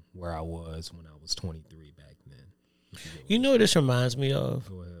from where I was when I was 23 back then. You know what this reminds me of?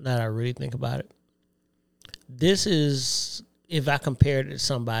 Now that I really think about it. This is, if I compared it to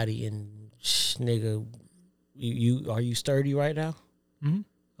somebody and nigga, are you sturdy right now?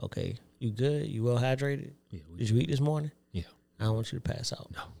 Okay. You good? You well hydrated? Yeah. Did you eat this morning? Yeah. I don't want you to pass out.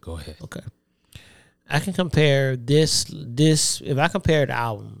 No, go ahead. Okay. I can compare this if I compare the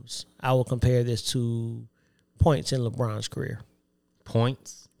albums, I will compare this to points in LeBron's career.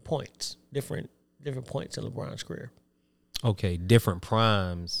 Points? Different points in LeBron's career. Okay, different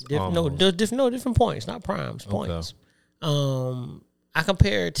primes. Different points, not primes, points. I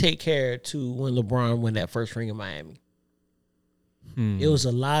compare Take Care to when LeBron won that first ring in Miami. It was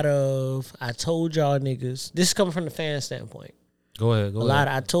a lot of, I told y'all niggas, this is coming from the fan standpoint. Go ahead.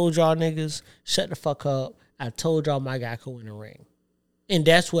 I told y'all niggas, shut the fuck up. I told y'all my guy could win a ring. And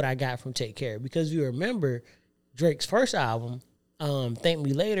that's what I got from Take Care. Because you remember, Drake's first album, Thank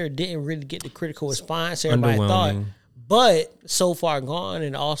Me Later, didn't really get the critical response everybody thought. But So Far Gone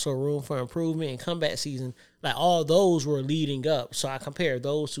and also Room for Improvement and Comeback Season, like all those were leading up. So I compared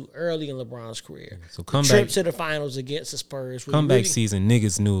those to early in LeBron's career. So trip to the finals against the Spurs. Comeback season,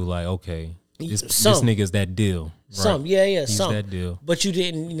 niggas knew like, okay, this nigga's that deal. Right? He's that deal. But you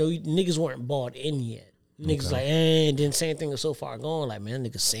didn't, niggas weren't bought in yet. Niggas like, and then same thing was So Far Gone. Like, man,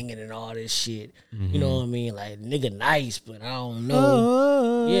 niggas singing and all this shit. You know what I mean? Like, nigga nice, but I don't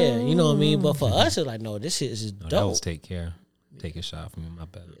know. Yeah, you know what I mean? But for us, it's like, no, this shit is dope. That was Take Care. Take a shot from me, my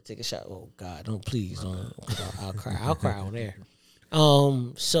bad. Yeah, take a shot. Oh, God, don't. I'll cry. I'll cry on there.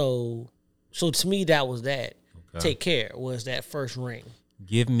 So to me, that was that. Okay. Take Care was that first ring.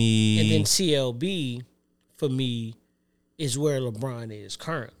 Give me. And then CLB, for me, is where LeBron is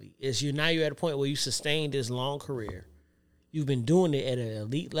currently. You're at a point where you sustained this long career. You've been doing it at an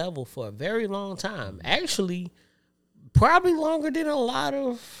elite level for a very long time. Actually, probably longer than a lot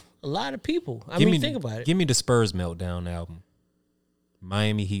of people. Think about it. Give me the Spurs Meltdown album.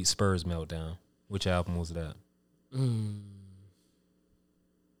 Miami Heat Spurs Meltdown. Which album was that? In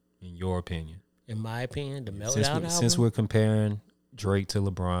your opinion? In my opinion, the Meltdown album. Since we're comparing Drake to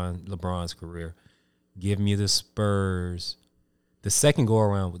LeBron's career, give me the Spurs. The second go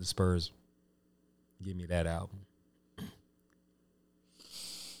around with the Spurs. Give me that album.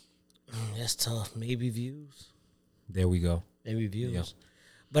 That's tough. Maybe Views. There we go. Maybe Views. Yeah.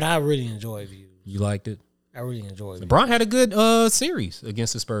 But I really enjoy Views. You liked it? I really enjoyed it. LeBron had a good series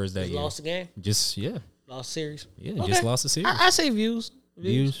against the Spurs that year. Lost the game? Lost series? Yeah, just lost the series. I say Views.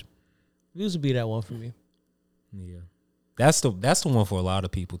 Views would be that one for me. Yeah. That's the one for a lot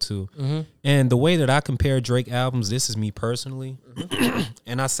of people too. And the way that I compare Drake albums, this is me personally,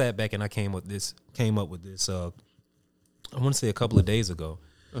 and I sat back and I came up with this. I want to say a couple of days ago.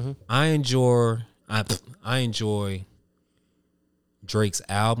 I enjoy Drake's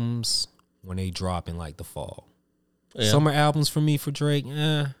albums when they drop in like the fall. Yeah. Summer albums for me for Drake,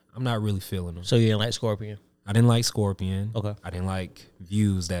 I'm not really feeling them. So you didn't like Scorpion? I didn't like Scorpion. Okay. I didn't like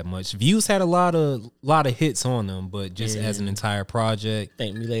Views that much. Views had a lot of hits on them, but just as an entire project.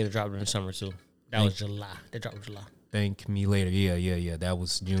 Thank Me Later dropped in the summer too. That was July. That dropped in July. Thank Me Later. Yeah. That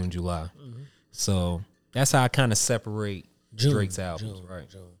was June, July. So that's how I kind of separate Drake's albums, right?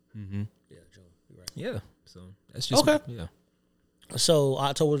 June. Yeah, June. You're right. Yeah. So that's just okay. Yeah. So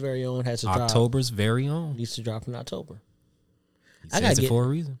October's very own has to drop. October's very own needs to drop in October. I gotta get it for a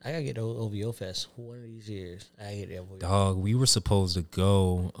reason. I gotta get to OVO Fest one of these years. I get that. Dog, we were supposed to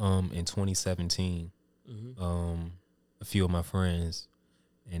go in 2017. A few of my friends,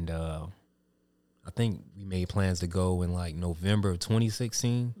 and I think we made plans to go in like November of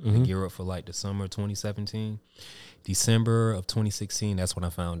 2016 to gear up for like the summer of 2017. December of 2016, that's when I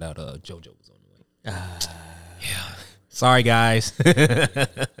found out JoJo was on the way. Yeah. Sorry, guys.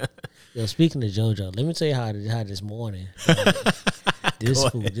 Yo, speaking of JoJo, let me tell you how this morning this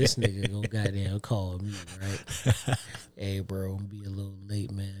nigga gonna goddamn call me, right? Hey, bro, I'm gonna be a little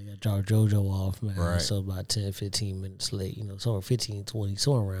late, man. I gotta drop JoJo off, man. Right. So about 10, 15 minutes late, somewhere 15, 20,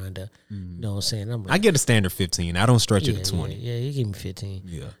 somewhere around there. You know what I'm saying? I'm like, I get a standard 15. I don't stretch it to 20. Yeah, you give me 15.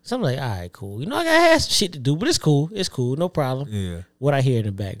 Yeah. So I'm like, all right, cool. I gotta have some shit to do, but it's cool. It's cool, no problem. Yeah. What I hear in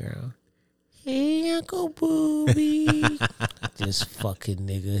the background. Hey, Uncle Booby. This fucking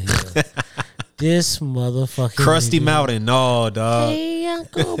nigga here. This motherfucking Krusty nigga. Mountain. No, dog. Hey,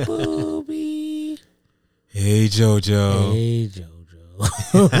 Uncle Booby. Hey, JoJo. Hey,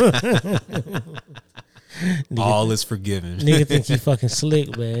 JoJo. All is forgiven. Nigga think he fucking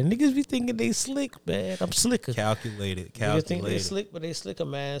slick, man. Niggas be thinking they slick, man. I'm slicker. Calculated. Niggas think they slick, but they slicker,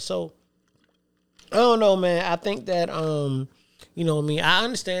 man. So, I don't know, man. I think that, you know what I mean? I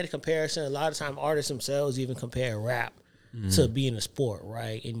understand the comparison. A lot of time artists themselves even compare rap to being a sport,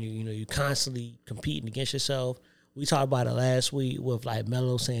 right? And you constantly competing against yourself. We talked about it last week with like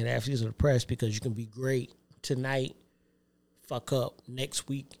Melo saying athletes are depressed because you can be great tonight, fuck up next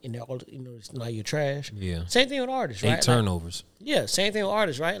week, and it's not your trash. Yeah. Same thing with artists, right? 8 turnovers. Yeah, same thing with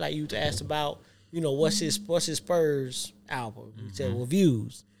artists, right? Like you asked about, what's his Spurs album? He said, well,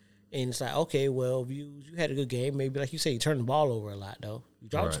 Views. And it's like, okay, well, Views, you had a good game. Maybe, like you say, you turned the ball over a lot, though. You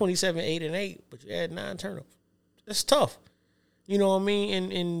dropped 27, 8, and 8, but you had 9 turnovers. That's tough. You know what I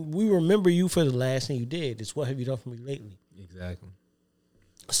mean? And we remember you for the last thing you did. It's what have you done for me lately? Exactly.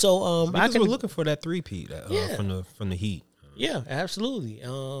 So because we're looking for that three-peat from the Heat. Yeah, absolutely.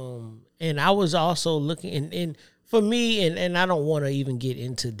 And I was also looking, and for me, and I don't want to even get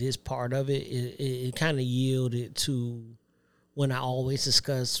into this part of it, it kind of yielded to when I always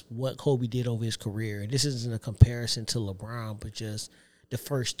discuss what Kobe did over his career. And this isn't a comparison to LeBron, but just the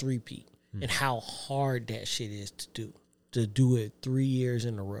first three-peat and how hard that shit is to do. To do it 3 years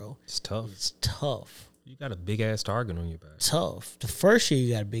in a row. It's tough. It's tough. You got a big-ass target on your back. Tough. The first year,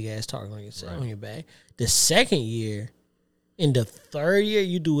 you got a big-ass target on your back. The second year, in the third year,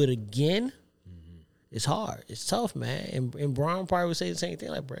 you do it again. It's hard. It's tough, man. And Bron probably would say the same thing.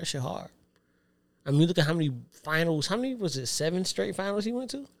 Like, bro, that shit hard. I mean, look at how many finals. How many was it? 7 straight finals he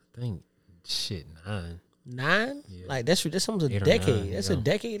went to? I think 9. 9? Yeah. Like that's almost a decade. That's a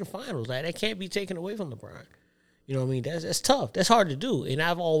decade of finals. Like that can't be taken away from LeBron. You know what I mean? That's tough. That's hard to do. And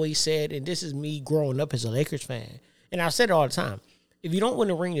I've always said, and this is me growing up as a Lakers fan, and I've said it all the time. If you don't win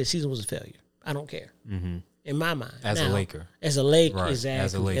the ring, the season was a failure. I don't care. In my mind, as a Laker, right.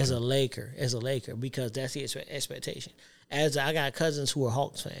 Exactly. As a Laker, because that's the expectation. As I got cousins who are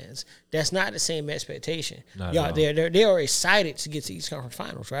Hawks fans, that's not the same expectation. Y'all, they are excited to get to East Conference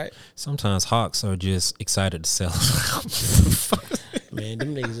Finals, right? Sometimes Hawks are just excited to sell. Man,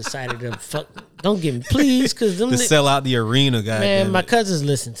 them niggas excited to fuck. Don't get me, please, because them sell out the arena, guy. Man, my cousins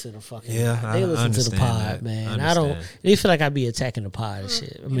listen to the fucking. Yeah, they listen to the pod, that. man. I don't. They feel like I be attacking the pod and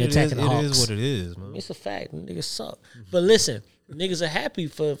shit. I mean, attacking the Hawks. It is what it is, man. It's a fact. Them niggas suck. But listen, niggas are happy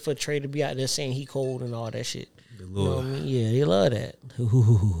for Trey to be out there saying he cold and all that shit. You know what I mean? Yeah, they love that.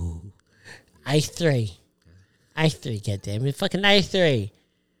 Ice 3, goddamn, fucking Ice 3.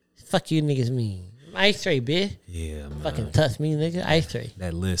 Fuck you, niggas mean. Ice 3, bitch. Yeah, man. Fucking touch me, nigga. Ice 3.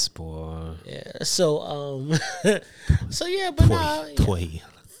 That list, boy. Yeah. So, so yeah, but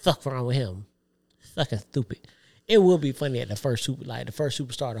fuck wrong with him. Fucking stupid. It will be funny at the first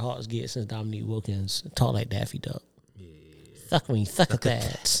superstar the Hawks get since Dominique Wilkins talk like Daffy Duck. Yeah. Suck me, suck at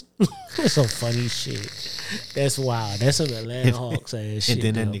that. That's some funny shit. That's wild. That's some Atlanta Hawks ass shit.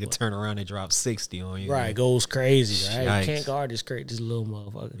 And then that nigga turn around and drop 60 on you. Right, man. goes crazy, right? Yikes. You can't guard this little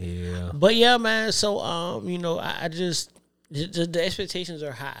motherfucker. Yeah. But yeah, man, so I just the expectations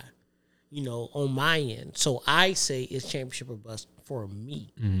are high, on my end. So I say it's championship or bust for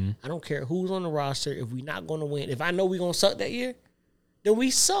me. Mm-hmm. I don't care who's on the roster. If we're not going to win, if I know we're going to suck that year, then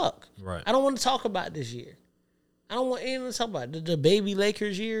we suck. Right. I don't want to talk about this year. I don't want anyone to talk about the baby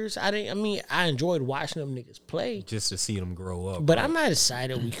Lakers years. I enjoyed watching them niggas play. Just to see them grow up. But I'm not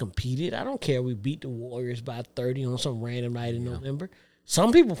excited we competed. I don't care we beat the Warriors by 30 on some random night in November.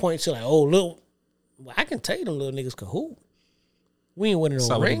 Some people point to like, oh, look, I can tell you them little niggas could hoop. We ain't winning no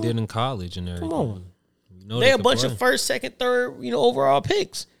That's ring. what they did in college and everything. Come on. They a bunch of first, second, third, overall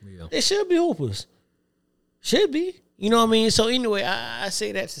picks. Yeah. They should be hoopers. Should be. You know what I mean? So anyway, I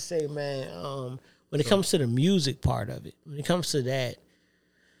say that to say, man, when it comes to the music part of it, when it comes to that,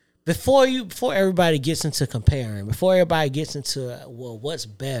 before everybody gets into comparing, before everybody gets into what's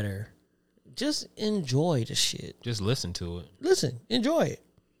better, just enjoy the shit. Just listen to it. Listen, enjoy it.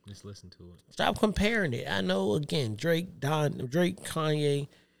 Just listen to it. Stop comparing it. I know again, Drake, Kanye,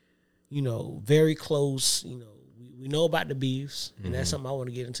 very close. We know about the beefs, and that's something I want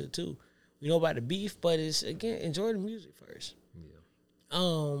to get into too. We know about the beef, but it's again, enjoy the music first.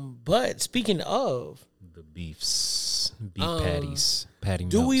 But speaking of the beefs, beef patties, patty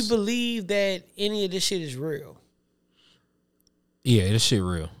melts. Do we believe that any of this shit is real? Yeah, this shit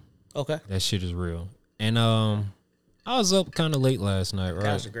real. Okay. That shit is real. And I was up kind of late last night, right?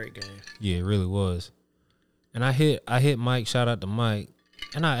 That was a great game. Yeah, it really was. And I hit Mike, shout out to Mike,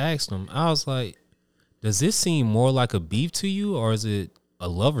 and I asked him, I was like, does this seem more like a beef to you or is it a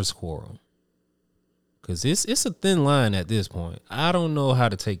lover's quarrel? Because it's a thin line at this point. I don't know how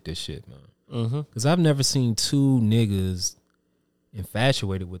to take this shit, man. Because I've never seen two niggas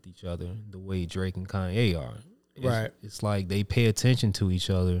infatuated with each other the way Drake and Kanye are. Right. It's like they pay attention to each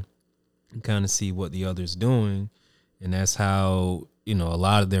other and kind of see what the other's doing. And that's how, a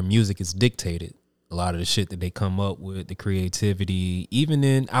lot of their music is dictated. A lot of the shit that they come up with, the creativity, even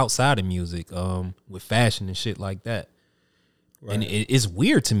in outside of music, with fashion and shit like that. Right. And it's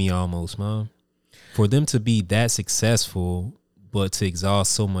weird to me almost, man. For them to be that successful, but to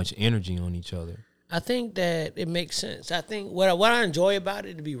exhaust so much energy on each other. I think that it makes sense. I think what I enjoy about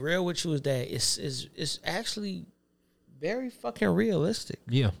it, to be real with you, is that it's actually very fucking realistic.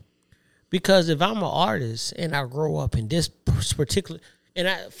 Yeah. Because if I'm an artist and I grow up in this particular,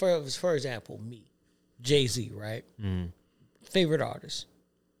 and for example, me, Jay-Z, right? Favorite artist,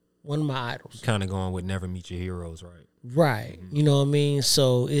 one of my idols. Kind of going with Never Meet Your Heroes, right? Right. You know what I mean?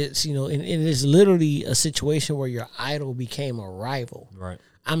 So it's, and it's literally a situation where your idol became a rival. Right.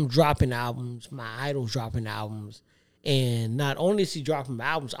 I'm dropping albums. My idol's dropping albums. And not only is he dropping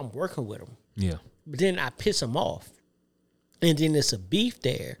albums, I'm working with him. Yeah. But then I piss him off. And then there's a beef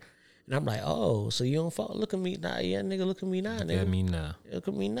there. And I'm like, oh, so you don't fuck? Look at me now. Yeah, nigga, look at me now, nigga. Look at me now. Look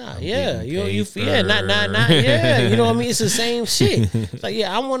at me now. I'm Yeah. You paper. yeah, not, yeah. You know what I mean? It's the same shit. It's like,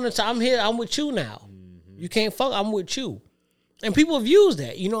 yeah, I'm here. I'm with you now. You can't fuck. I'm with you. And people have used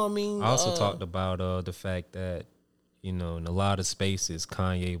that. You know what I mean? I also talked about the fact that, in a lot of spaces,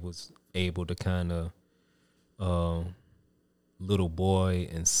 Kanye was able to kind of Little Boy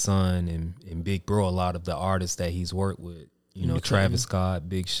and Son and Big Bro, a lot of the artists that he's worked with. Travis Scott,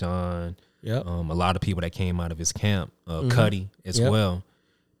 Big Sean, yep. A lot of people that came out of his camp, Cudi as well.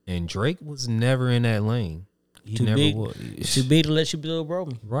 And Drake was never in that lane. He too never big, was. Too big to let you little bro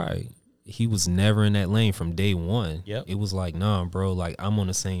me. Right. He was never in that lane from day one. Yep. It was like, nah, bro, like I'm on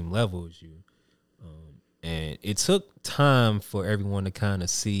the same level as you. And it took time for everyone to kind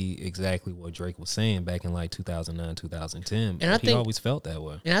of see exactly what Drake was saying back in like 2009, 2010. And I think he always felt that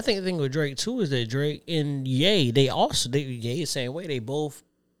way. And I think the thing with Drake too is that Drake and Ye, Ye the same way. They both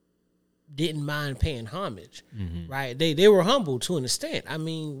didn't mind paying homage, right? They were humble to an extent. I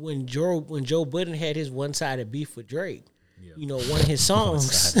mean, when Joe Budden had his one-sided beef with Drake, one of his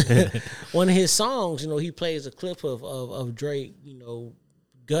songs, he plays a clip of Drake,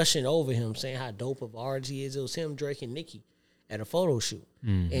 gushing over him, saying how dope of an artist he is. It was him, Drake, and Nicki at a photo shoot.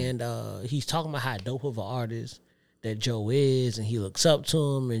 And he's talking about how dope of an artist that Joe is, and he looks up to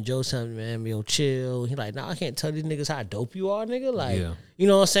him, and Joe's telling him, man, yo, chill. He's like, I can't tell these niggas how dope you are, nigga. Like, you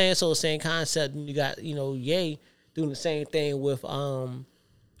know what I'm saying? So the same concept, and you got, Ye doing the same thing with Hove.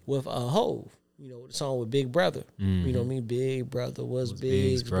 The song with Big Brother. You know what I mean? Big Brother was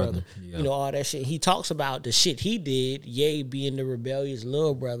Big Brother. Yeah. All that shit. He talks about the shit he did, Ye being the rebellious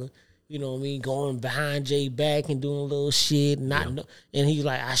little brother, you know what I mean, going behind Jay back and doing little shit, and he's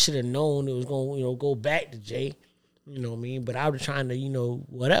like, I should have known it was going to, go back to Jay. You know what I mean? But I was trying to,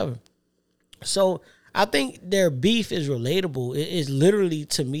 whatever. So I think their beef is relatable. It is literally,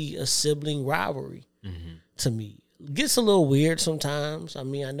 to me, a sibling rivalry. To me, it gets a little weird sometimes. I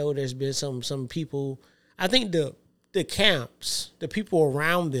mean, I know there's been some people. I think the camps, the people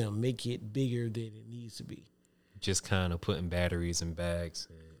around them, make it bigger than it needs to be. Just kind of putting batteries in bags.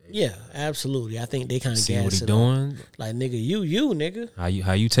 Yeah, absolutely. I think they kind of see gas what he it doing. Up. Like, nigga, you nigga.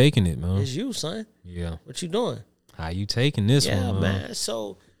 How you taking it, man? It's you, son. Yeah. What you doing? How you taking this one, Yeah, man.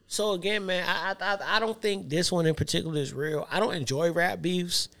 So again, man, I don't think this one in particular is real. I don't enjoy rap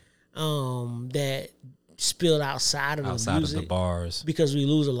beefs that spilled outside of the bars, because we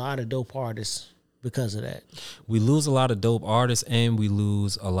lose a lot of dope artists because of that. We lose a lot of dope artists, and we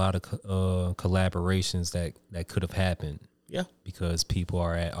lose a lot of collaborations that could have happened. Yeah, because people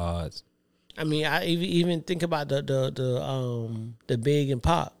are at odds. I mean, I even think about the Big and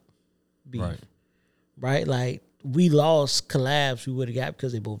Pop beef, right? Like, we lost collabs we would have got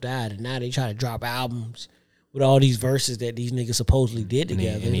because they both died, and now they try to drop albums with all these verses that these niggas supposedly did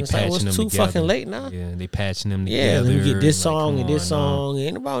together. And they it's like, patching it's them too together. fucking late now. Yeah, they patching them together. Yeah, let me get this like, song and this song. No.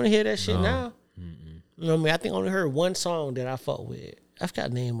 Ain't nobody want to hear that shit now. You know what I mean? I think I only heard one song that I fuck with. I forgot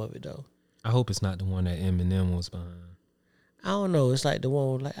the name of it, though. I hope it's not the one that Eminem was behind. I don't know. It's like the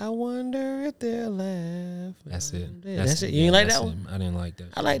one like, I wonder if they'll laugh. That's it. Yeah, that's it. You ain't like that one? I didn't like that.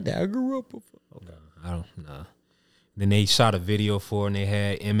 I like that. I grew up. Okay. I don't know. Then they shot a video for it, and they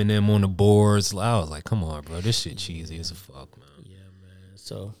had Eminem on the boards. I was like, come on, bro. This shit cheesy as a fuck, man. Yeah, man.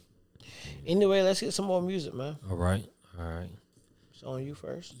 So, anyway, let's get some more music, man. All right. It's on you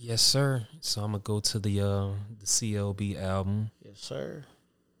first. Yes, sir. So I'm going to go to the CLB album. Yes, sir.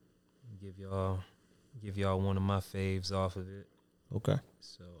 Give y'all one of my faves off of it. Okay.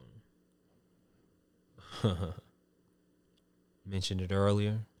 So, mentioned it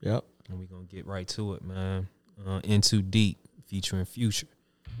earlier. Yep. And we're going to get right to it, man. Into Deep, featuring Future.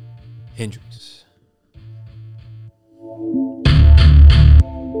 Hendrix.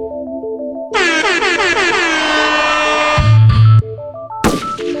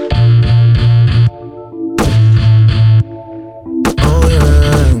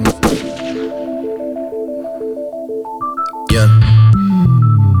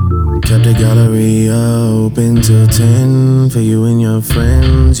 Kept the gallery open till 10 for you and your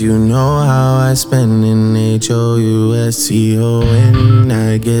friends. You know how I spend in HOUSTON.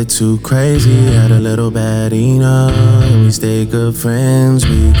 I get too crazy, had a little bad enough, and we stay good friends.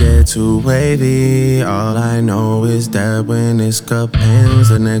 We get too wavy. All I know is that when this cup ends,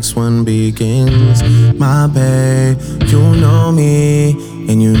 the next one begins. My babe, you know me,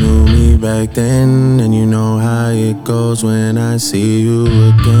 and you knew me back then, and you know how it goes when I see you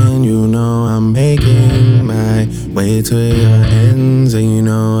again. You know I'm making my way to your ends, and you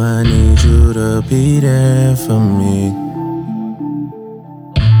know I need you to be there for me.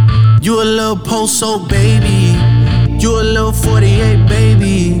 You a little post-so baby, you a little 48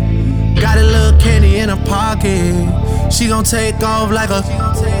 baby. Got a little candy in her pocket, she gon' take off like a.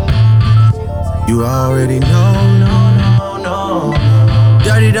 You already know, no.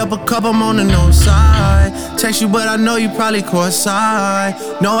 Dirtied up a cup, I'm on the no side. Text you, but I know you probably caught side.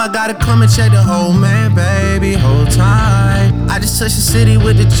 No, I gotta come and check the whole man, baby, hold tight. I just touched the city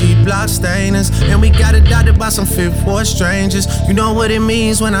with the G-block stainers, and we got adopted by some Fifth Ward strangers. You know what it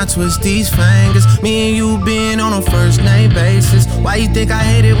means when I twist these fingers. Me and you being on a first name basis. Why you think I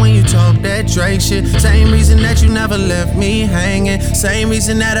hate it when you talk that Drake shit? Same reason that you never left me hanging. Same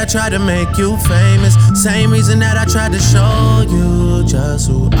reason that I tried to make you famous. Same reason that I tried to show you just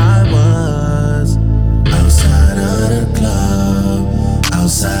who I was. Outside of the club,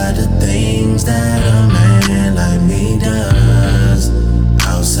 outside the things that a man like me does,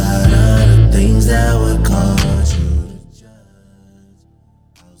 outside of the things that would cause you to judge,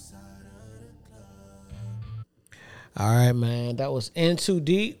 outside of the club. All right, man. That was In Too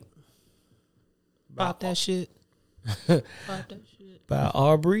Deep. Pop that shit. By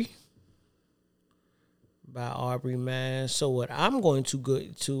Aubrey. By Aubrey, man. So what I'm going to go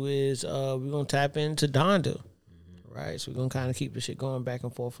to is we're going to tap into Donda. Right? So we're going to kind of keep the shit going back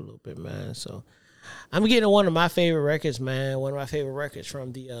and forth a little bit, man. So I'm getting one of my favorite records, man. One of my favorite records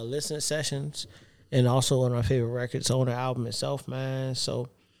from the listening sessions, and also one of my favorite records on the album itself, man. So,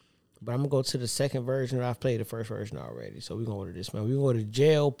 but I'm going to go to the second version. I've played the first version already. So we're going to go to this, man. We're going to go to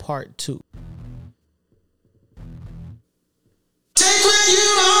Jail Part 2. Take what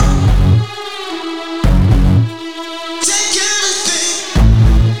you want. Take everything.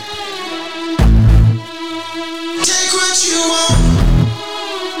 Take what you want.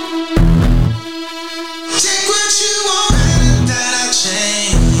 Take what you want. That I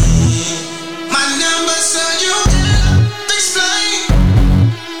change my number so you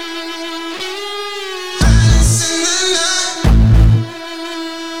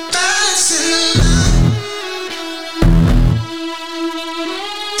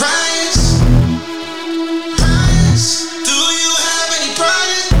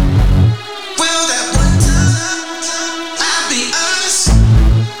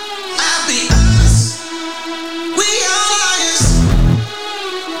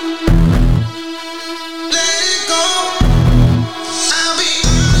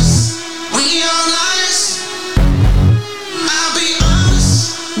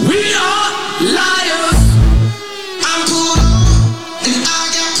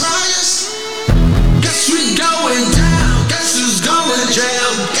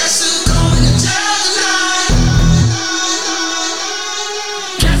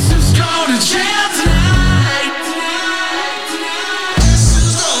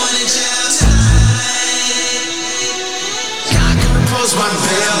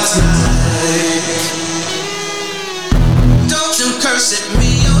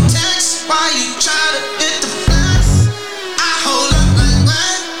Why you try to hit the flex? I hold up like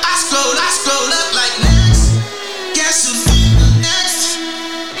what? I scroll up like next. Guess who's next?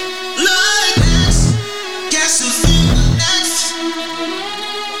 Like next. Guess who's next?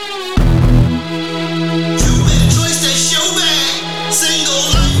 You made a choice, that's your bag.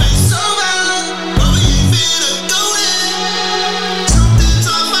 Single life ain't so bad. But we ain't finna go there.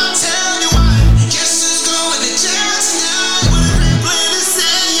 Something's on my tell you why. Guess who's going to jail tonight? With a red plan to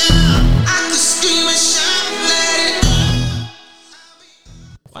say yeah. I could scream and shout, let it go.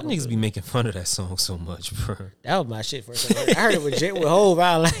 Why niggas be making fun of that song so much, bro? That was my shit first time. I heard it with Hov.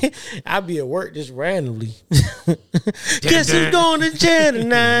 I'd be at work just randomly. Guess who's going to jail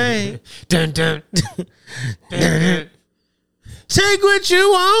tonight? Dun, dun. Take what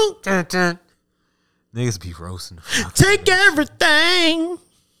you want. Dun, dun. Niggas be roasting. Take everything.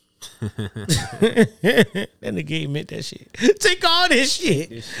 That nigga meant that shit. Take all this shit.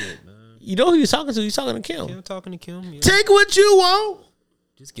 This shit, man. You know who you talking to? You talking to Kim. Kim talking to Kim. Yeah. Take what you want.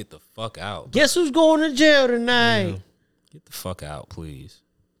 Just get the fuck out. Guess who's going to jail tonight? Yeah. Get the fuck out, please.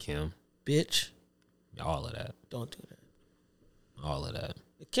 Kim. Bitch. All of that. Don't do that. All of that.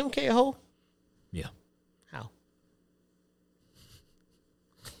 Kim K a hoe? Yeah. How?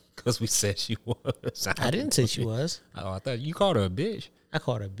 Because we said she was. I didn't say she was. Oh, I thought you called her a bitch. I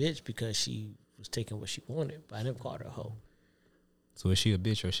called her a bitch because she was taking what she wanted, but I never called her a hoe. So is she a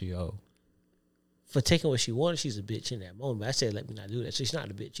bitch or is she a hoe? For taking what she wanted, she's a bitch in that moment. I said, let me not do that. So she's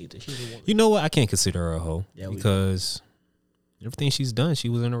not a bitch either. She's a woman. You know what? I can't consider her a hoe Yeah, because everything she's done, she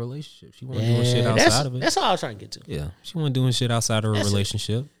was in a relationship. She wasn't doing shit outside of it. That's all I was trying to get to. Yeah, she wasn't doing shit outside of a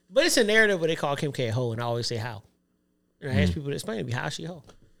relationship. But it's a narrative where they call Kim K a hoe, and I always say how. And I ask people to explain to me how she a hoe.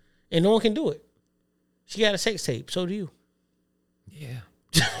 And no one can do it. She got a sex tape. So do you. Yeah.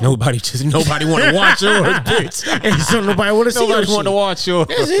 Nobody want to watch yours, bitch. And so nobody want to see your Nobody shit. want to watch yours.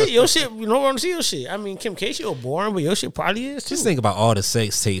 That's it. Your shit, you don't want to see your shit. I mean, Kim K, she was boring, but your shit probably is too. Just think about all the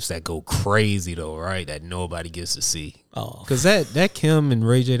sex tapes that go crazy though, right? That nobody gets to see. Oh, because that Kim and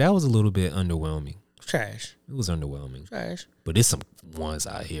Ray J, that was a little bit underwhelming. Trash. It was underwhelming. Trash. But there's some ones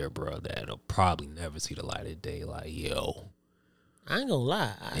out here, bro, that'll probably never see the light of day. Like, yo. I ain't gonna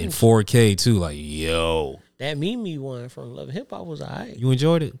lie. In 4K too, like, yo. That Mimi one from Love and Hip Hop was alright. You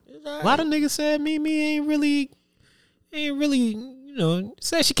enjoyed it? It was alright. A lot of niggas said Mimi ain't really, you know,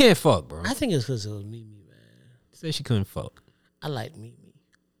 said she can't fuck, bro. I think it's because it was Mimi, man. Said she couldn't fuck. I like Mimi.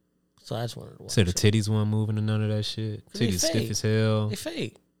 So I just wanted to watch Said the it. titties weren't moving and none of that shit. They Titties fake. stiff as hell. They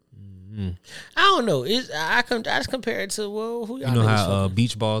fake. Mm-hmm. I don't know. I just compare it to, well, who y'all You know niggas how fucking?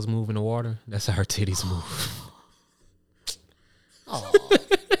 beach balls move in the water? That's how her titties move. Oh.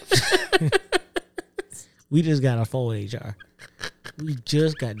 We just got a phone with HR. We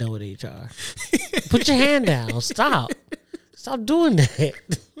just got done with HR. Put your hand down. Stop. Stop doing that.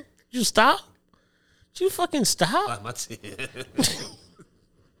 You stop? You fucking stop? My titties.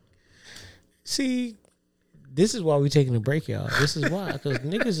 See, this is why we taking a break, y'all. This is why. Because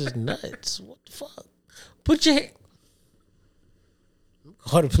niggas is nuts. What the fuck? Put your hand.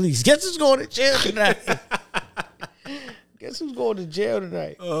 Call the police. Guess who's going to jail tonight? Guess who's going to jail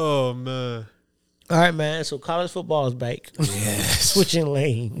tonight? Oh, man. All right, man. So college football is back. Yes. Switching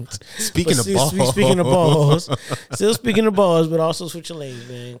lanes. Speaking of balls. Speaking of balls. Still speaking of balls, but also switching lanes,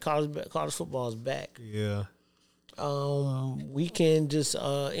 man. College football is back. Yeah. Weekend just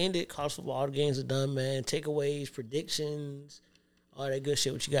ended. College football, all the games are done, man. Takeaways, predictions, all that good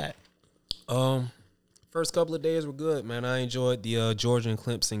shit. What you got? First couple of days were good, man. I enjoyed the Georgia and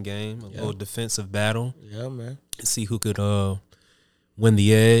Clemson game. A little defensive battle. Yeah, man. See who could win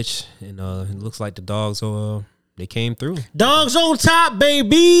the edge. And it looks like the Dogs they came through. Dogs on top,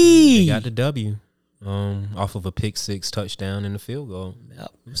 baby. They got the W. Off of a pick six touchdown and a field goal.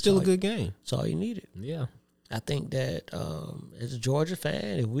 Yep. Still a good game. That's all you needed. Yeah. I think that as a Georgia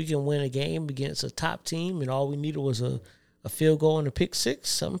fan, if we can win a game against a top team and all we needed was a field goal and a pick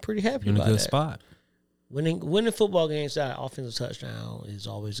six, I'm pretty happy You're in a about good that. spot. Winning football games that offensive touchdown is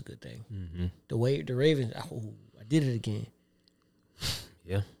always a good thing. Mm-hmm. The Ravens, I did it again.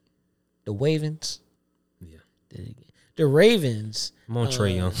 Yeah. The Ravens. Yeah. Did it again. The Ravens. Come on,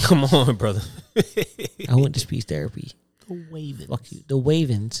 Trey Young. Come on, brother. I went to speech therapy. The Ravens. Fuck you. The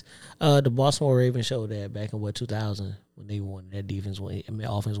Ravens. The Baltimore Ravens showed that back in 2000 when they won. That defense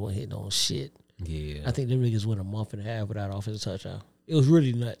offense wasn't hitting on shit. Yeah. I think them niggas went a month and a half without offensive touchdown. It was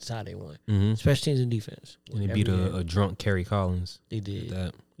really nuts how they won. Mm-hmm. Special teams and defense. And they beat a drunk Kerry Collins. They did.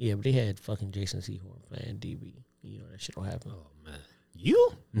 That. Yeah, but they had fucking Jason Sehorn playing DB. You know, that shit don't happen. Oh, man.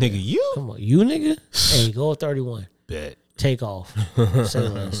 You? Nigga, you? Come on. You, nigga? Hey, go 31. Bet. Take off. Say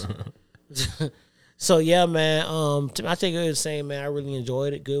less. So yeah, man. I think it was the same, man. I really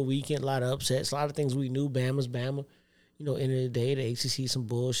enjoyed it. Good weekend, a lot of upsets, a lot of things we knew. Bama's Bama. You know, end of the day, the ACC some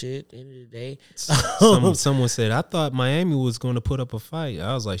bullshit. End of the day, someone said I thought Miami was going to put up a fight.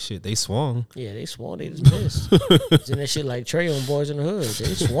 I was like, shit, they swung. Yeah, they swung. They just missed. And that shit like Trey on Boys in the Hood.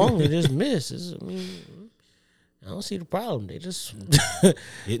 They swung. They just missed. I don't see the problem. They just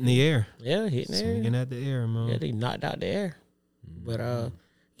hitting the air. Yeah, hitting the air. Swinging at the air, man. Yeah, they knocked out the air. But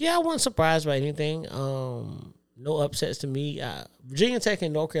yeah, I wasn't surprised by anything. No upsets to me. Virginia Tech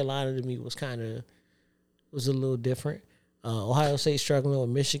and North Carolina to me was a little different. Ohio State struggling with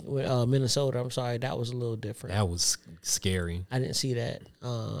Minnesota. I'm sorry, that was a little different. That was scary. I didn't see that.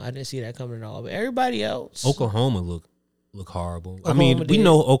 I didn't see that coming at all. But everybody else, Oklahoma look horrible. We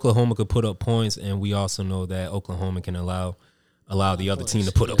know Oklahoma could put up points, and we also know that Oklahoma can allow the other team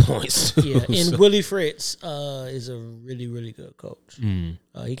to put up points. Yeah, and Willie Fritz is a really, really good coach.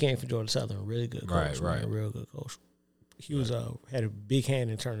 He came from Georgia Southern, really good coach, right, real good coach. He was had a big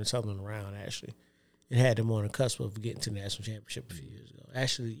hand in turning Southern around, actually. It had them on the cusp of getting to the national championship a few years ago.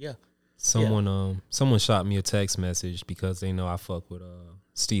 Actually, yeah. Someone shot me a text message because they know I fuck with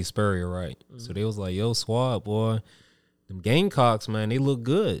Steve Spurrier, right? So they was like, "Yo, Swab, boy, them Gamecocks, man, they look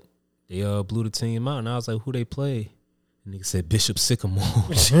good. They blew the team out." And I was like, "Who they play?" And nigga said Bishop Sycamore.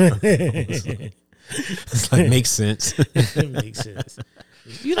 It's like makes sense. Makes sense.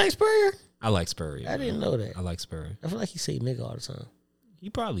 You like Spurrier? I like Spurrier. I didn't know that. I like Spurrier. I feel like he say nigga all the time. He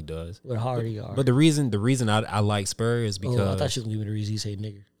probably does. With hard ER. But the reason I like Spurrier is because I thought you was gonna give me the reason he say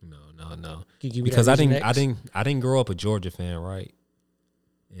nigger. No. Because I didn't grow up a Georgia fan, right?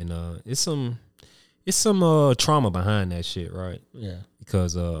 And it's some trauma behind that shit, right? Yeah.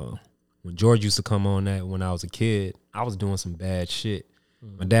 Because when George used to come on that when I was a kid, I was doing some bad shit.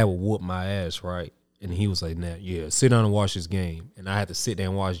 My dad would whoop my ass, right? And he was like, "Nah, yeah, sit down and watch this game." And I had to sit there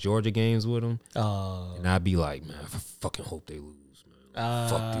and watch Georgia games with him. And I'd be like, "Man, I fucking hope they lose, man.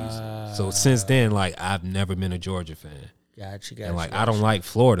 Fuck these." So since then, like, I've never been a Georgia fan. Gotcha. And like, I don't like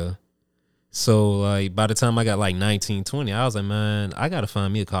Florida. So like, by the time I got like 19, 20, I was like, man, I got to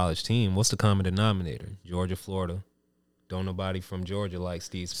find me a college team. What's the common denominator? Georgia, Florida. Don't nobody from Georgia like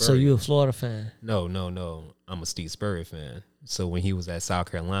Steve Spurrier. So you a Florida fan? No. I'm a Steve Spurrier fan. So when he was at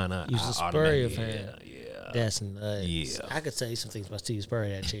South Carolina, you was a Spurrier fan. Yeah. That's nuts. Yeah. I could tell you some things about Steve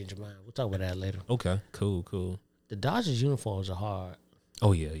Spurrier that changed your mind. We'll talk about that later. Okay, cool. The Dodgers uniforms are hard.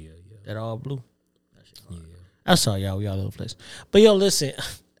 Oh, yeah. That all blue. Yeah. I'm sorry, y'all. We all over the place. But yo, listen,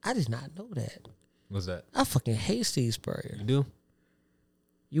 I did not know that. What's that? I fucking hate Steve Spurrier. You do?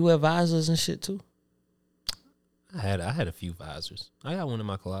 You wear visors and shit too? I had a few visors. I got one in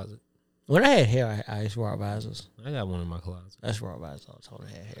my closet. When I had hair, I used to wear visors. I got one in my closet. I used to wear visors all the time when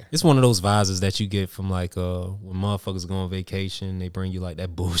I had hair. It's one of those visors that you get from like when motherfuckers go on vacation, they bring you like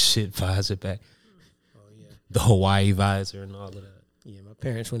that bullshit visor back. Oh yeah. The Hawaii visor and all of that. Yeah, my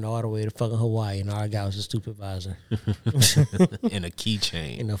parents went all the way to fucking Hawaii and all I got was a stupid visor. And a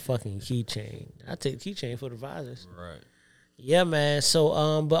keychain. And a fucking keychain. I take the keychain for the visors. Right. Yeah, man.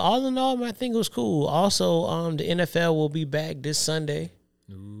 So, but all in all, man, I think it was cool. Also, the NFL will be back this Sunday,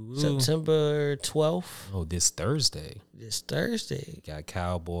 September 12th. Oh, this Thursday. Got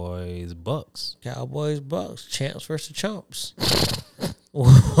Cowboys, Bucks. Champs versus chumps.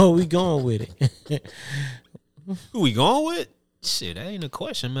 Where we going with it? Who we going with? Shit, that ain't a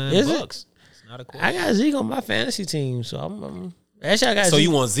question, man. Is Bucks. It? It's not a question. I got Zeke on my fantasy team, so I'm actually I got. So Zeke.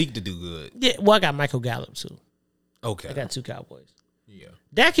 you want Zeke to do good? Yeah. Well, I got Michael Gallup too. Okay. I got 2 Cowboys. Yeah.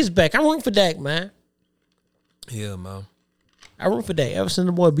 Dak is back. I'm rooting for Dak, man. Yeah, man. I root for Dak. Ever since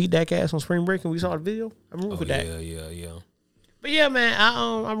the boy beat Dak ass on spring break and we saw the video, I'm rooting for Dak. Yeah. But yeah, man,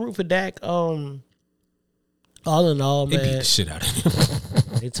 I'm rooting for Dak. All in all, man. They beat the shit out of him.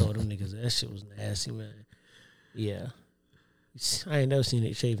 They told them niggas that shit was nasty, man. Yeah. I ain't never seen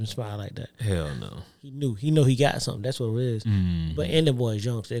Nick Saban smile like that. Hell no. He knew he got something. That's what it is. But and the boys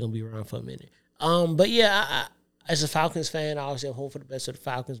young, so they're gonna be around for a minute. But yeah, I as a Falcons fan, I obviously hope for the best of the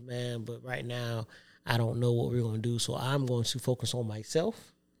Falcons, man. But right now, I don't know what we're gonna do, so I'm going to focus on myself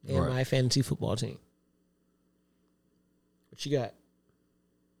and my fantasy football team. What you got?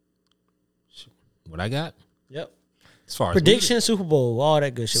 What I got? Yep. As far as prediction, Super Bowl, all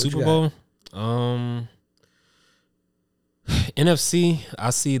that good shit. Super Bowl. NFC, I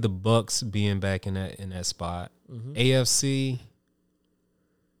see the Bucks being back in that spot. AFC,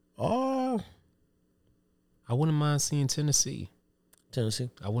 I wouldn't mind seeing Tennessee.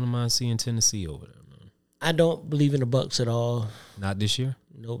 I wouldn't mind seeing Tennessee over there, man. I don't believe in the Bucks at all. Not this year?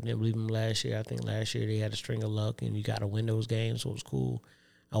 Nope, didn't believe in them last year. I think last year they had a string of luck and you got to win those games, so it was cool.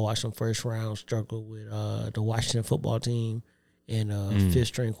 I watched them first round struggle with the Washington football team and fifth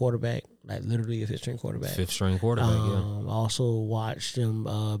string quarterback. like literally a fifth-string quarterback. Fifth-string quarterback, I also watched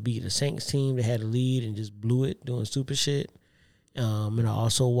them beat the Saints team. They had a lead and just blew it, doing stupid shit. And I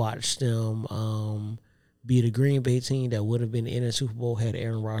also watched them beat a Green Bay team that would have been in the Super Bowl had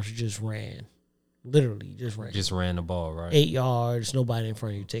Aaron Rodgers just ran. Literally, just ran. Just ran the ball, right? 8 yards, nobody in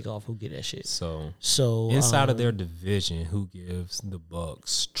front of you. Take off. Who get that shit? So inside of their division, who gives the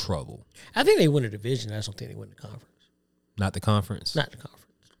Bucks trouble? I think they win the division. I just don't think they win the conference. Not the conference? Not the conference.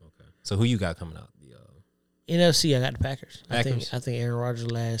 Okay. So who you got coming out? NFC, I got the Packers. Packers? I think Aaron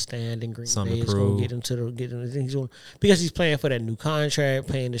Rodgers' last stand in Green Something Bay to is going prove. to get him. I think he's going because he's playing for that new contract,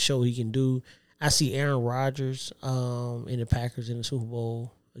 playing to show he can do. I see Aaron Rodgers in the Packers in the Super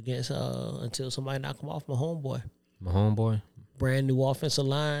Bowl against until somebody knock him off. My homeboy. Brand new offensive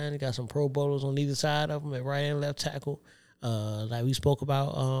line. Got some Pro Bowlers on either side of him at right and left tackle. Like we spoke about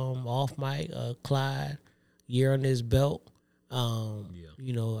off mic, Clyde, year on his belt.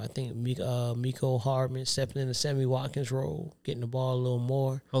 You know, I think Miko Hardman stepping in the Sammy Watkins role, getting the ball a little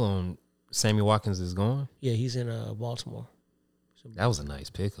more. Hold on. Sammy Watkins is gone? Yeah, he's in Baltimore. That was a nice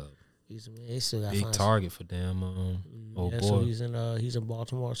pickup. He still got big target for damn old boy. So he's in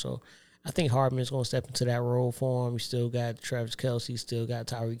Baltimore. So I think Hardman's going to step into that role for him. He still got Travis Kelce, still got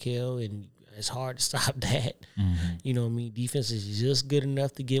Tyreek Hill, and it's hard to stop that. Mm-hmm. You know what I mean? Defense is just good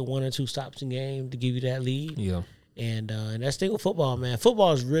enough to get 1 or 2 stops in game to give you that lead. Yeah. And that's the thing with football, man.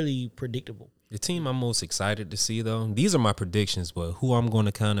 Football is really predictable. The team I'm most excited to see, though, these are my predictions, but who I'm going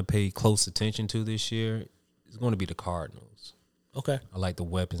to kind of pay close attention to this year is going to be the Cardinals. Okay. I like the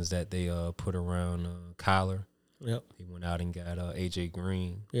weapons that they put around Kyler. Yep. He went out and got A.J.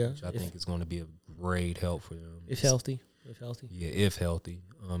 Green, yeah, which I think is going to be a great help for them. If healthy. Yeah, if healthy.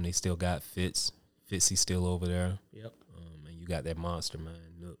 They still got Fitzy's still over there. Yep. And you got that monster, man,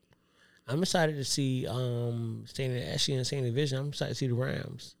 Nook. I'm excited to see staying in the same division. I'm excited to see the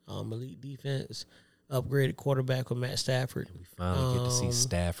Rams. Elite defense, upgraded quarterback with Matt Stafford. We finally get to see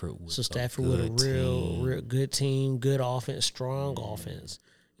Stafford with a real good team, good offense, strong offense.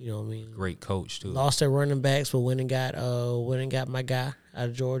 You know what I mean? Great coach too. Lost their running backs, but went and got my guy out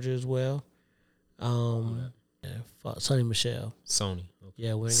of Georgia as well. Sonny Michel. Sony. Okay.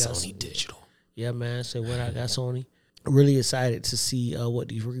 Yeah, went and got Sony Digital. Yeah, man. So when I got Sony. Really excited to see what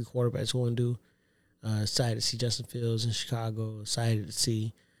these rookie quarterbacks going to do. Excited to see Justin Fields in Chicago. Excited to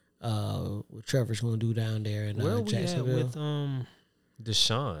see what Trevor's going to do down there in Jacksonville. Where we at with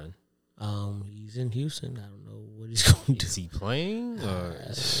Deshaun? He's in Houston. I don't know what he's going to do. Is he playing? Or?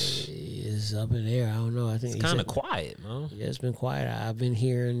 It's up in there. I don't know. I think it's kind of quiet, man. Yeah, it's been quiet. I've been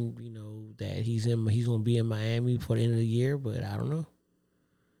hearing, that he's going to be in Miami before the end of the year, but I don't know.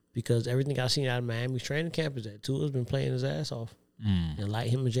 Because everything I've seen out of Miami's training camp is that Tua's been playing his ass off. And like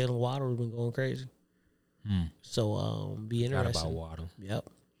him and Jalen Waddle has been going crazy. So be interested. Forgot about Waddle. Yep.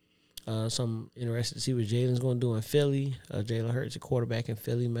 So I'm interested to see what Jalen's going to do in Philly. Jalen Hurts, a quarterback in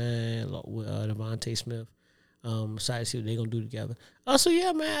Philly, man, with Devontae Smith. Excited to see what they're going to do together. So,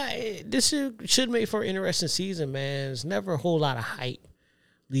 yeah, man, this should make for an interesting season, man. There's never a whole lot of hype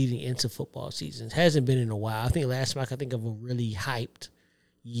leading into football seasons. Hasn't been in a while. I think last time I can think of a really hyped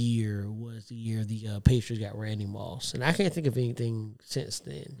year was the year the Patriots got Randy Moss, and I can't think of anything since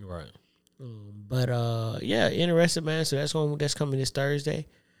then. Right. But yeah, interested, man. So that's coming this Thursday.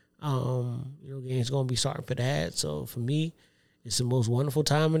 Game's gonna be starting for that. So for me, it's the most wonderful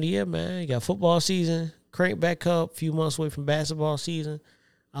time of the year, man. You got football season, crank back up. A few months away from basketball season.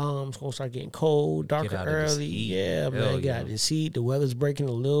 It's gonna start getting cold, darker early. Yeah, man. Get out of this heat. The weather's breaking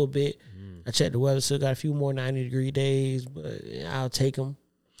a little bit. I checked the weather, still got a few more 90-degree days, but I'll take them.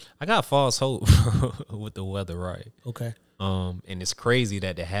 I got false hope with the weather, right? Okay. And it's crazy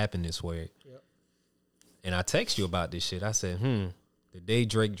that it happened this way. Yep. And I text you about this shit. I said, the day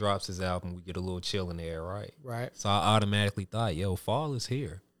Drake drops his album, we get a little chill in the air, right? Right. So I automatically thought, fall is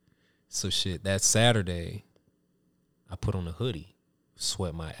here. So shit, that Saturday, I put on a hoodie,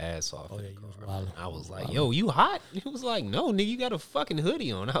 sweat my ass off. I was like, yo, you hot? He was like, no, nigga, you got a fucking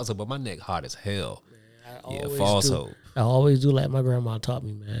hoodie on. I was like, but my neck hot as hell. Yeah, false hope. I always do like my grandma taught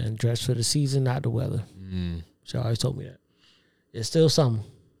me, man. Dress for the season, not the weather. She always told me that. It's still summer.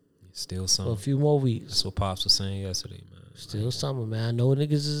 It's still summer. For a few more weeks. That's what Pops was saying yesterday, man. Still summer, man. I know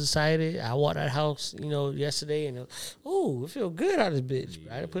niggas is excited. I walked that house, yesterday, and it feel good out of this bitch.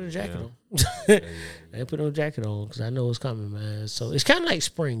 I didn't put a jacket on. I didn't put no jacket on because I know it's coming, man. So it's kind of like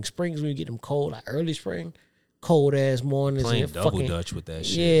spring. Spring's when you get them cold, like early spring. Cold ass mornings. Playing double dutch with that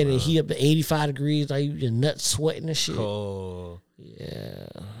shit. Yeah, they heat up to 85 degrees, like your nuts sweating and shit. Cold. Yeah.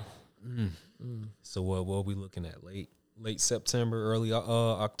 So what are we looking at? Late September, early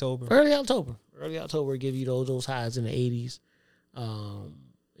October? Early October give you those highs in the 80s. And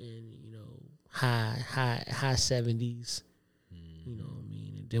high 70s. You know what I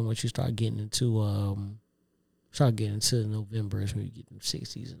mean? And then once you start getting into November is when you get them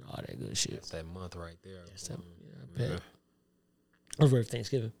 60s and all that good shit. That's that month right there. I bet. That's worth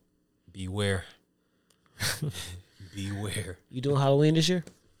Thanksgiving. Beware. Beware. You doing Halloween this year?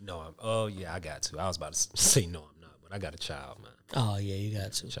 No, I got to. I was about to say no, I'm not, but I got a child, man. Oh yeah, you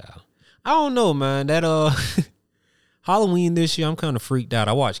got to. Child. I don't know, man. That Halloween this year, I'm kind of freaked out.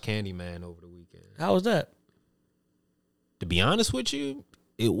 I watched Candyman over the weekend. How was that? To be honest with you,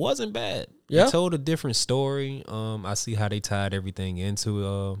 it wasn't bad. Yeah? It told a different story. I see how they tied everything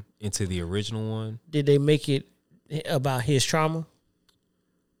into the original one. Did they make it about his trauma?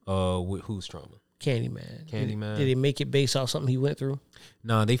 With whose trauma? Candyman. Candyman. Did they make it based off something he went through?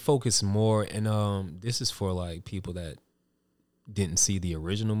 No, they focus more, and this is for like people that didn't see the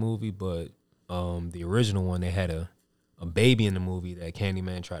original movie, but the original one, they had a baby in the movie that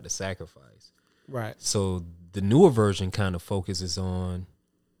Candyman tried to sacrifice. Right. So the newer version kind of focuses on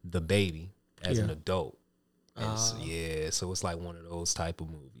the baby as an adult. And so it's like one of those type of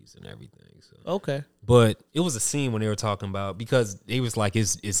movies and everything. So okay. But it was a scene when they were talking about, because it was like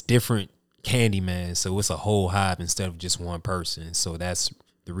it's different Candyman, so it's a whole hive instead of just one person. So that's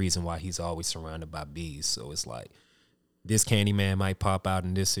the reason why he's always surrounded by bees. So it's like this Candyman might pop out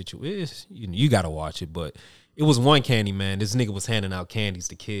in this situation. You got to watch it, but it was one Candyman. This nigga was handing out candies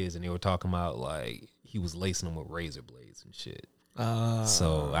to kids, and they were talking about like he was lacing them with razor blades and shit.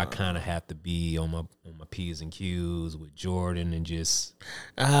 So I kind of have to be on my P's and Q's with Jordan and just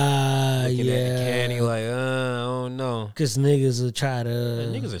looking at the candy like, I don't know. Because niggas will try to...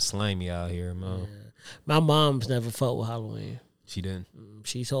 niggas are slimy out here, man. Yeah. My mom's never fucked with Halloween. She didn't?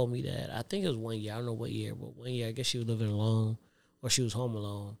 She told me that. I think it was 1 year. I don't know what year, but 1 year, I guess she was living alone or she was home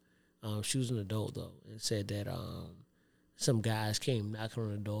alone. She was an adult, though, and said that some guys came knocking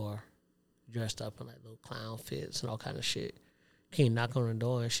on the door dressed up in like little clown fits and all kind of shit. Came knock on the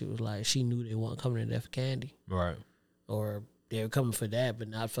door, and she was like, she knew they weren't coming in there for candy. Right. Or they were coming for that, but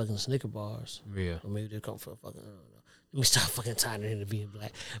not fucking Snicker bars. Yeah. Or maybe they're coming for fucking, I don't know. Let me stop fucking tying it into being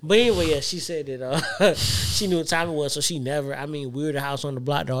black. But anyway, yeah, she said that she knew what time it was, so she never, we were the house on the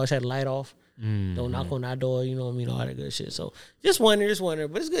block, they always had the light off. Mm-hmm. Don't knock on our door, you know what I mean, all that good shit. So just wonder.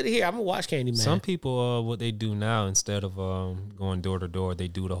 But it's good to hear. I'm going to watch Candyman. Some people, what they do now, instead of going door to door, they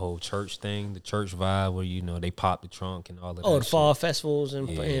do the whole church thing, the church vibe where, they pop the trunk and all of that. Oh, the fall festivals and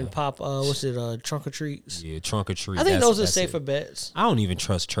pop, trunk or treats? Yeah, trunk or treat. I think those are safer bets. I don't even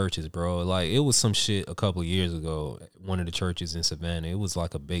trust churches, bro. Like, it was some shit a couple of years ago, one of the churches in Savannah. It was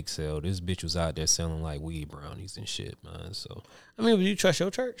like a bake sale. This bitch was out there selling like weed brownies and shit, man. So, would you trust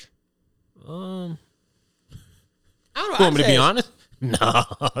your church? I don't know. Want me to be honest? Nah.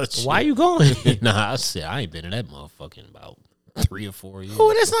 Why you going? Nah, I ain't been in that motherfucking about 3 or 4 years.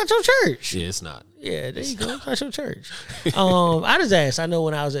 Oh, that's not your church. Yeah, it's not. Yeah, there you go. That's your church. I just asked. I know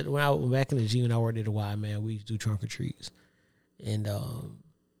when I went back in the G when I worked at the Y, man, we used to do trunk or treats, and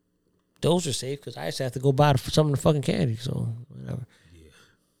those are safe because I used to have to go buy some of the fucking candy. So whatever. Yeah.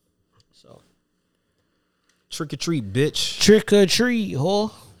 So trick or treat, bitch. Trick or treat,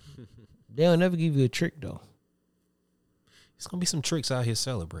 whore. They'll never give you a trick, though. It's going to be some tricks out here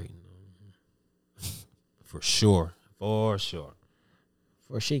celebrating. For sure. For sure.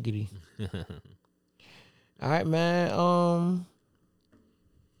 For shiggity. All right, man.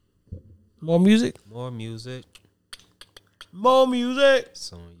 More music? More music. More music.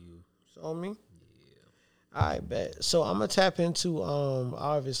 It's on you. It's on me? Yeah. All right, bet. So I'm going to tap into,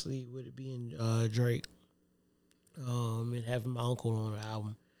 obviously, with it being Drake and having my uncle on the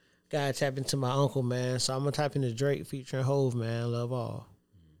album. Gotta tap into my uncle, man. So I'm gonna type into Drake featuring Hove, man. Love all.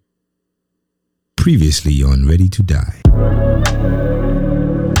 Previously on Ready to Die.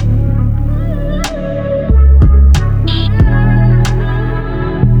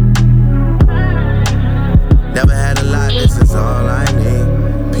 Never had a lot, this is all I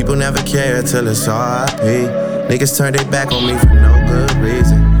need. People never care till it's R.I.P. Niggas turn their back on me for no good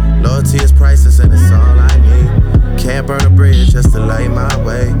reason. Loyalty is priceless and it's all I need. Can't burn a bridge just to light my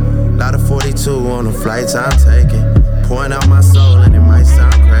way. Lot of 42 on the flights I'm taking. Pouring out my soul and it might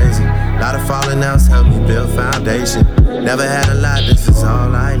sound crazy. Lot of falling outs help me build foundation. Never had a lot, this is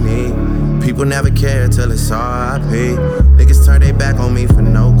all I need. People never care till it's R.I.P. Niggas turn their back on me for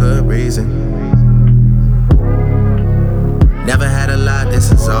no good reason. Never had a lot,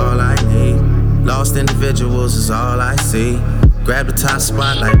 this is all I need. Lost individuals is all I see. Grab the top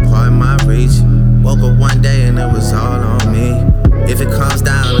spot like part of my reach. Woke up one day and it was all on me. If it comes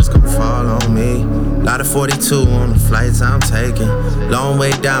down, it's gonna fall on me. Lot of 42 on the flights I'm taking. Long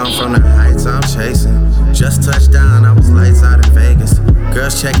way down from the heights I'm chasing. Just touched down, I was lights out in Vegas.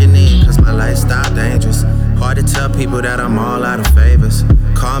 Girls checking in, cause my lifestyle dangerous. Hard to tell people that I'm all out of favors.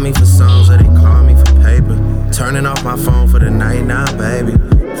 Call me for songs or they call me for paper. Turning off my phone for the night now, baby.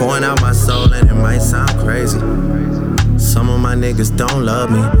 Pouring out my soul and it might sound crazy. Some of my niggas don't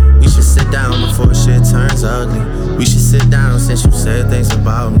love me. We should sit down before shit turns ugly. We should sit down since you said things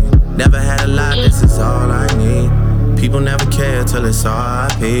about me. Never had a lot, this is all I need. People never care till it's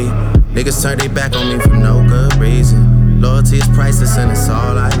R.I.P. Niggas turn their back on me for no good reason. Loyalty is priceless and it's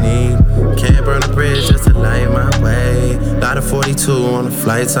all I need. Can't burn a bridge just to light my way. Lot of 42 on the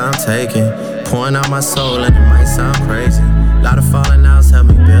flights I'm taking. Pouring out my soul and it might sound crazy. Lot of falling outs help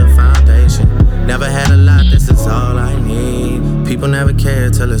me build foundation. Never had a lot, this is all I need. People never care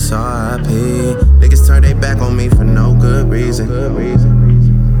till it's R.I.P. Niggas turn their back on me for no good reason.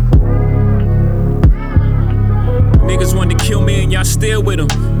 Niggas wanted to kill me and y'all still with them.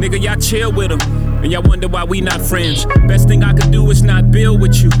 Nigga, y'all chill with them. And y'all wonder why we not friends. Best thing I could do is not build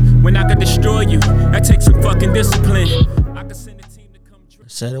with you. When I could destroy you, that takes some fucking discipline. I could send a team to come try.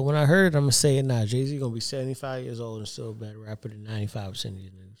 Said it when I heard it, I'm gonna say it now. Jay-Z gonna be 75 years old and still a better rapper than 95% of these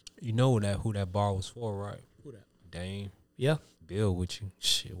niggas. You know who that bar was for, right? Who that? Dame. Yeah. Build with you.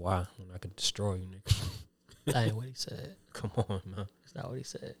 Shit, why? When I could destroy you, nigga. That ain't what he said. Come on, man. That's not what he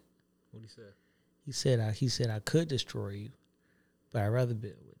said. What he said? He said I could destroy you, but I'd rather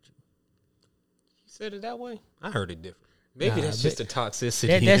build with you. He said it that way? I heard it different. Maybe that's just a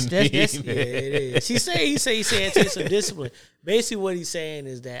toxicity. That's yeah, it is. He said it takes some discipline. Basically, what he's saying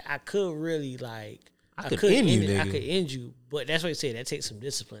is that I could really I could end you. I could end you, but that's what he said. That takes some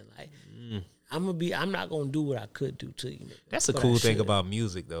discipline. Like I'm not gonna do what I could do to you. That's the cool thing about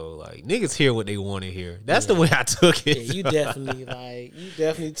music, though. Like niggas hear what they want to hear. That's the way I took it. Yeah, you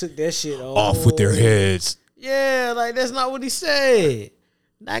definitely took that shit off with their heads. Yeah, like that's not what he said.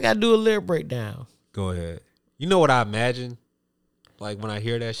 Now I gotta do a lyric breakdown. Go ahead. You know what I imagine? Like when I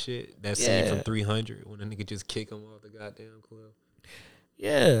hear that shit, that scene from 300, when a nigga just kick him off the goddamn club.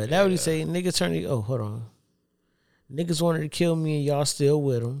 Yeah, that what he say. Niggas hold on. Niggas wanted to kill me and y'all still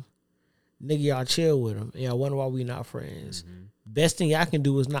with them. Nigga, y'all chill with them. And y'all wonder why we not friends. Mm-hmm. Best thing I can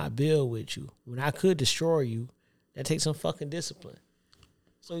do is not build with you. When I could destroy you, that takes some fucking discipline.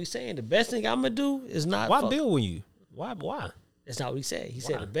 So he's saying the best thing I'm going to do is not... Why build with you? Why? That's not what he said. He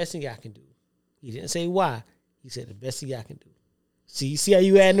said the best thing I can do. He didn't say why. He said the best thing I can do. See how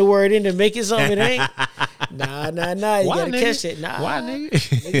you adding the word in to make it something it ain't? Nah. You why, gotta nigga? catch that. Nah. Why, nigga?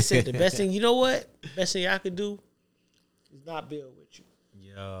 Nigga said the best thing, you know what? The best thing I could do is not build with you.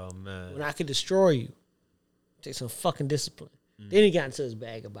 Yo, man. When I could destroy you, take some fucking discipline. Then he got into his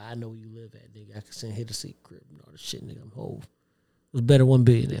bag about, I know where you live at, nigga. I can send here to see crib and all this shit, nigga. I'm whole. It was better 1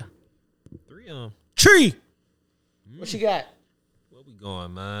 billionaire. 3 of them. Tree! What you got? Where we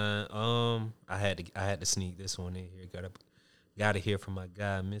going, man? I had to sneak this one in here. Gotta hear from my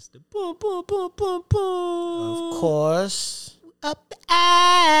guy, Mr. Boom, boom, boom, boom, boom. Of course. Up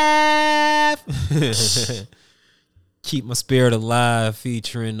Ave. Keep My Spirit Alive,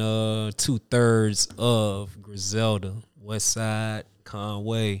 featuring 2/3 of Griselda, Westside,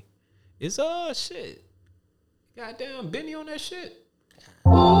 Conway. It's shit. Goddamn Benny on that shit.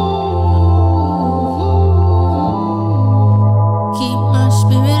 Keep my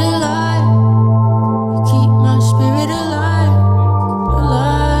spirit alive. Keep my spirit alive.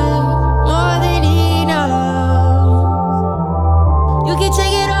 Alive. More than enough. You can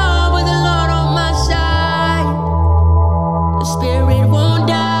take it all with the Lord on my side. The spirit won't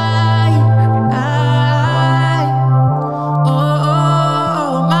die.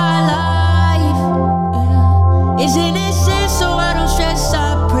 Oh, my life is innocent, so I don't stress.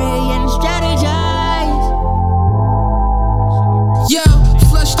 I pray and strategize. Yo,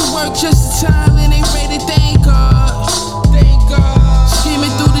 flush the work just in time and ain't ready, thank God. Thank God.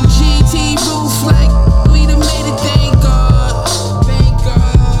 Skimming through the GT roof like we done made it, thank God. Thank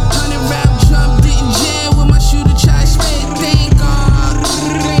God.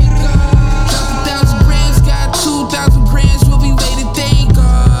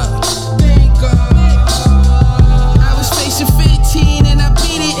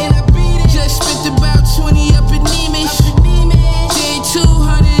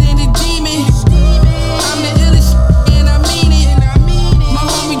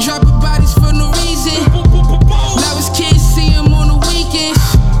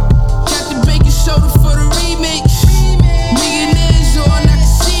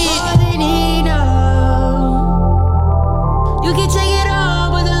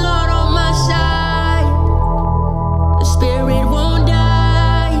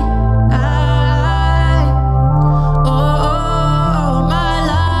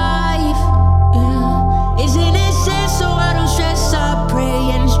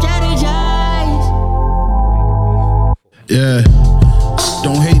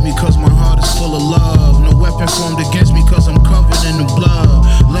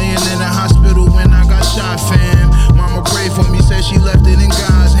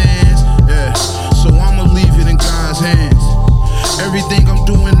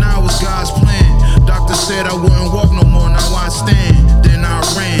 said I wouldn't walk no more, now I stand. Then I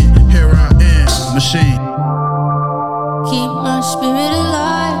ran, here I am, machine. Keep my spirit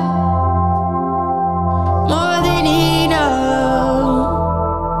alive, more than enough.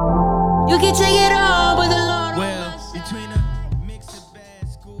 You can take it all, but the Lord. Well, between a mix of bad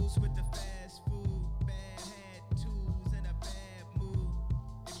schools with the fast food, bad head tools, and a bad mood.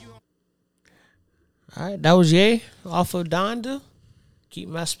 All right, that was Ye off of Donda. Keep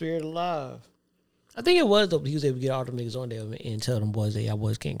my spirit alive. I think it was though. He was able to get all them niggas on there and tell them boys that y'all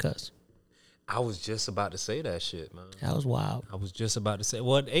boys can't cuss. I was just about to say that shit, man. That was wild. I was just about to say,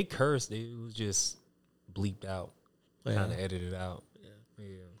 well, they cursed. It was just bleeped out, kind of edited out. Yeah.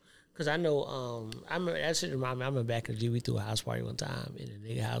 Cause I know, I remember that shit remind me. I remember back in the G, we threw a house party one time in the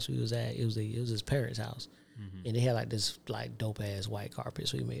nigga house we was at. It was his parents' house, and they had like this like dope ass white carpet.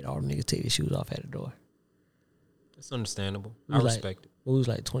 So he made all the niggas take their shoes off at the door. It's understandable. I respect it. We was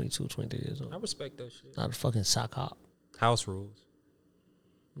like 22, 23 years old. I respect that shit. Not a fucking sock hop. House rules.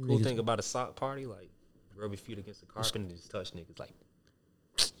 Cool Niggas- thing about a sock party, like rub your feet against the carpet and just touch niggas, like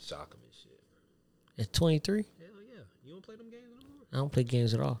shock them and shit. At 23, Hell yeah, you don't play them games no more. I don't play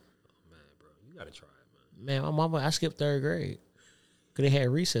games at all. Man, bro, you gotta try it, Man, my mama, I skipped 3rd grade because they had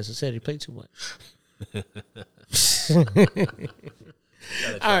recess and said they played too much.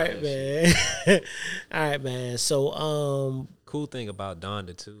 All right, man. All right, man. So, cool thing about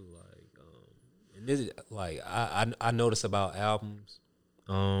Donda too, like, and this is like I notice about albums,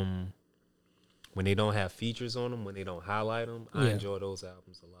 when they don't have features on them, when they don't highlight them, I enjoy those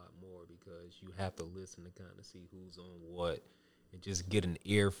albums a lot more because you have to listen to kind of see who's on what and just get an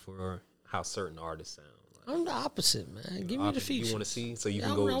ear for how certain artists sound. I'm the opposite, man. Give me the features. You want to see so you Yeah,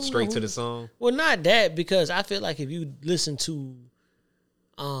 can I go wanna straight know to who- the song. Well, not that, because I feel like if you listen to,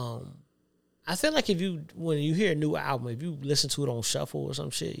 I feel like when you hear a new album, if you listen to it on shuffle or some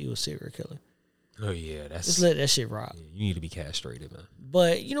shit, you a serial killer. Oh yeah, that's Just let that shit rock. Yeah, you need to be castrated, man.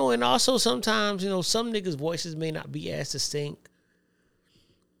 But and also sometimes some niggas' voices may not be as distinct.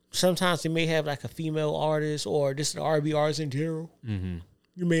 Sometimes they may have like a female artist or just an R&B artist in general. Mm-hmm.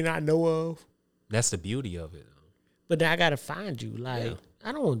 You may not know of. That's the beauty of it. But then I gotta find you. Like,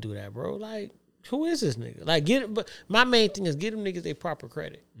 I don't want to do that, bro. Like, who is this nigga? Like, but my main thing is give them niggas their proper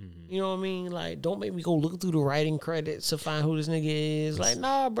credit. Mm-hmm. You know what I mean? Like, don't make me go look through the writing credits to find who this nigga is. Like,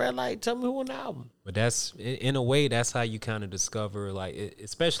 nah, bro. Like, tell me who on the album. But that's in a way that's how you kind of discover, like,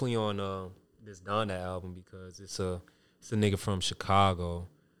 especially on this Donda album, because it's a nigga from Chicago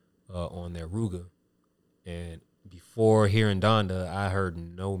on their Ruga, and before hearing Donda, I heard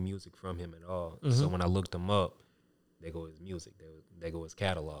no music from him at all. Mm-hmm. So when I looked him up, there go his music, there go his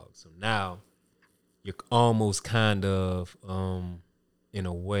catalog. So now you're almost kind of, in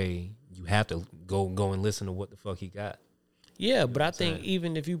a way, you have to go and listen to what the fuck he got. Yeah, but I think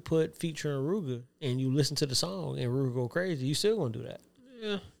even if you put featuring Ruga and you listen to the song and Ruga go crazy, you still gonna do that.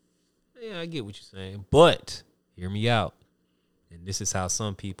 Yeah, I get what you're saying. But hear me out. And this is how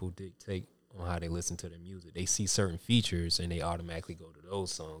some people dictate on how they listen to their music. They see certain features and they automatically go to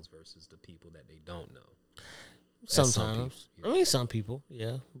those songs versus the people that they don't know. That's Sometimes. I mean, some people,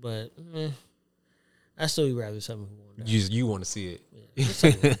 yeah. But I still would rather something who want that. You want to see it.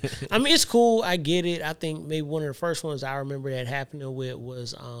 Yeah, I mean, it's cool. I get it. I think maybe one of the first ones I remember that happening with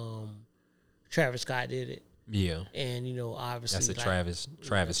was Travis Scott did it. Yeah. And, obviously. That's a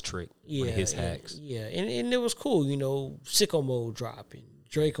Travis trick. Yeah. One of his hacks. Yeah. And it was cool, Sicko Mode dropping.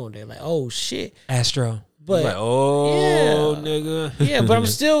 Drake on there, like, oh, shit. Astro. But, like, oh, nigga. Yeah, but I'm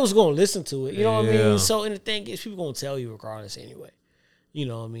still was going to listen to it. You know what I Yeah. mean? So, and the thing is, people going to tell you regardless anyway. You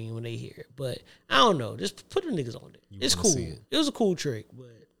know what I mean? When they hear it. But I don't know. Just put the niggas on there. It's cool. It was a cool trick.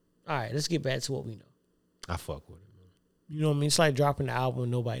 But, all right, let's get back to what we know. I fuck with it. You know what I mean? It's like dropping the album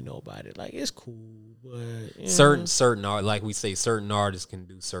and nobody know about it. Like, it's cool, but certain art, like we say, certain artists can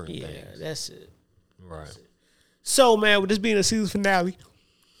do certain things. Yeah, that's it. Right. That's it. So, man, with this being a season finale,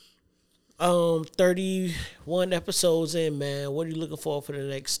 31 episodes in, man. What are you looking for the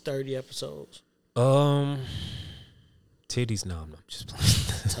next 30 episodes? Titties. No, I'm not just playing.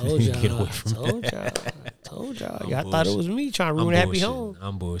 Told y'all. Get away from that. Told y'all. Y'all thought it was me trying to ruin Happy Homes.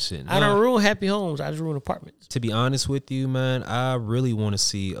 I'm bullshitting. I don't ruin Happy Homes. I just ruin apartments. To be honest with you, man, I really want to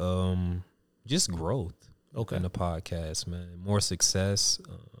see just growth in the podcast, man. More success.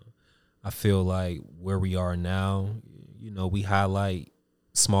 I feel like where we are now, we highlight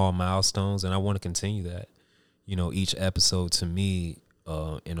small milestones, and I want to continue that. Each episode to me,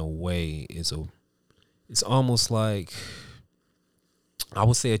 in a way, it's almost like, I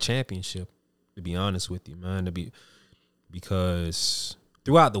would say, a championship, to be honest with you, man. Because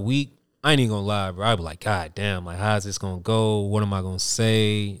throughout the week, I ain't even gonna lie, bro. I'd be like, God damn, like, how's this gonna go? What am I gonna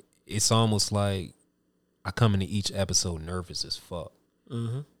say? It's almost like I come into each episode nervous as fuck.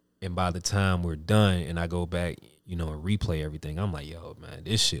 Mm-hmm. And by the time we're done and I go back, you know, and replay everything, I'm like, yo, man,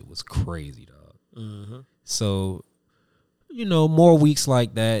 this shit was crazy, dog. Mm-hmm. So, you know, more weeks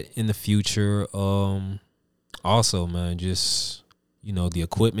like that in the future. Also, man, just, you know, the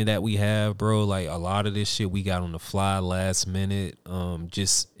equipment that we have, bro, like a lot of this shit we got on the fly last minute,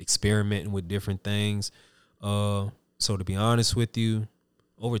 just experimenting with different things. So to be honest with you,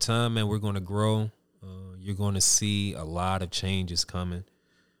 over time, man, we're going to grow. You're going to see a lot of changes coming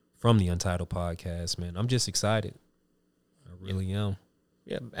from the Untitled podcast, man. I'm just excited. I really am.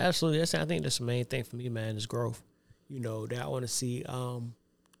 Yeah, absolutely. I think that's the main thing for me, man, is growth. You know, that I want to see. You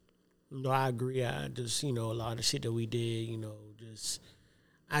know, I agree. I just, you know, a lot of shit that we did, you know, just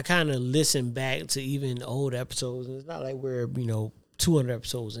I kind of listen back to even old episodes. And it's not like we're, you know, 200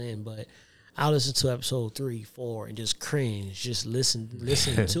 episodes in, but I'll listen to episode 3, 4 and just cringe, just listen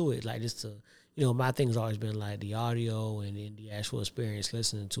to it. Like just to, you know, my thing's always been like the audio and then the actual experience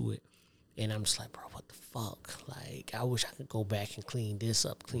listening to it. And I'm just like, bro, what the fuck? Like, I wish I could go back and clean this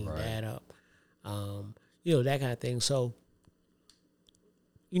up, clean that up. You know, that kind of thing. So,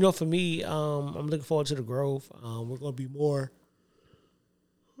 you know, for me, I'm looking forward to the growth. We're going to be more...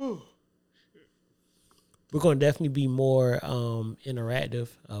 We're going to definitely be more interactive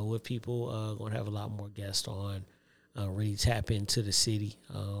with people. Going to have a lot more guests on. Really tap into the city.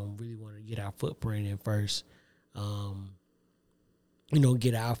 Really want to get our footprint in first. You know,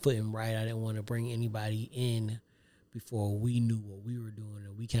 get our footing right. I didn't want to bring anybody in before we knew what we were doing.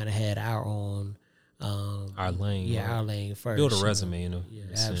 And we kind of had our own... our lane. Yeah, right? our lane first. Build a resume, you know. Yeah,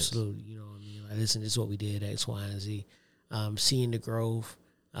 absolutely. You know what I mean? Like, listen, this is what we did, X, Y, and Z. Seeing the growth.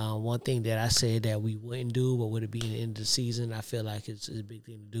 One thing that I said that we wouldn't do, but would it be in the end of the season, I feel like it's a big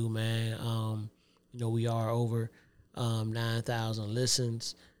thing to do, man. You know, we are over 9,000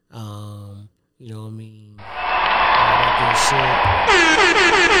 listens. You know what I mean? All that good shit.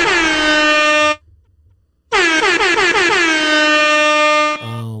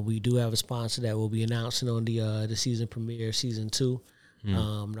 We do have a sponsor that we'll be announcing on the season premiere, season 2.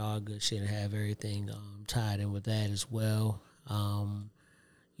 And all good shit, and have everything tied in with that as well.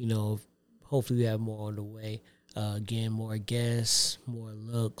 You know, hopefully we have more on the way. Again, more guests, more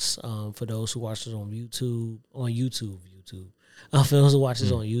looks. For those who watch us on YouTube. For those who watch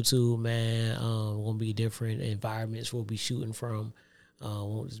us on YouTube, man, gonna be different environments we'll be shooting from.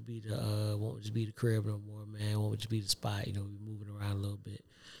 Won't just be the crib no more, man. Won't just be the spot. You know, we're moving around a little bit.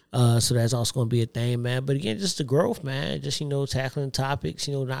 So that's also gonna be a thing, man. But again, just the growth, man. Just, you know, tackling topics.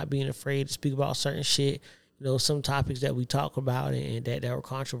 You know, not being afraid to speak about certain shit. You know, some topics that we talk about and that were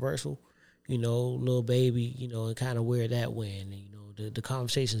controversial. You know, Lil Baby. You know, and kind of where that went. And, you know, the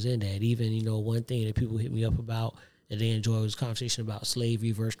conversations in that. Even, you know, one thing that people hit me up about that they enjoyed was a conversation about slavery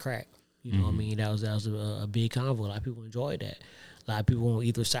versus crack. You know what I mean? That was a big convo. A lot of people enjoyed that. A lot of people on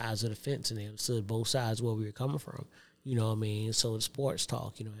either sides of the fence, and they understood both sides where we were coming from. You know what I mean? So the sports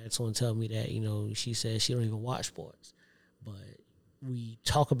talk, you know, I had someone tell me that, you know, she says she don't even watch sports. But we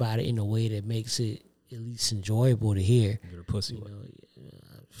talk about it in a way that makes it at least enjoyable to hear. Get her pussy wet.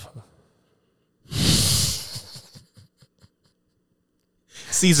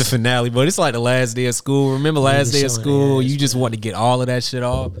 Season finale, but it's like the last day of school. Remember last day of school? You just want to get all of that shit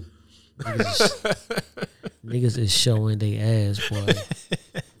off. Niggas is showing their ass, boy.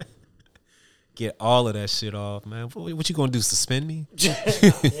 Get all of that shit off, man. What you gonna do? Suspend me?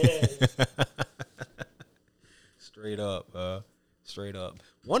 Straight up, straight up.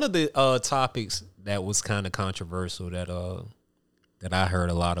 One of the topics that was kind of controversial that I heard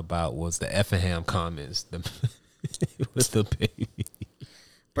a lot about was the Effingham comments with the baby.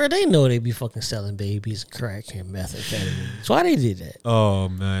 Bro, they know they be fucking selling babies and crack and methamphetamine. That's why they did that. Oh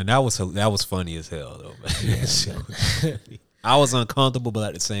man, that was funny as hell though, man. Yeah, I was uncomfortable, but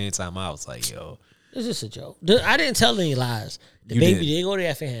at the same time, I was like, yo, it's just a joke. I didn't tell any lies. The baby did go to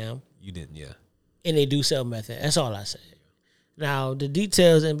Effingham. You didn't, yeah. And they do sell meth. That's all I said. Now, the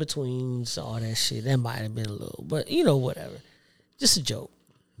details in between, all that shit, that might have been a little, but you know, whatever. Just a joke.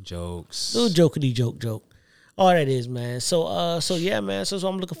 Jokes. Little jokety joke. All that is, man. So yeah, man. So that's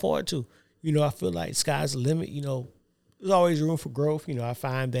what I'm looking forward to. You know, I feel like sky's the limit. You know, there's always room for growth. You know, I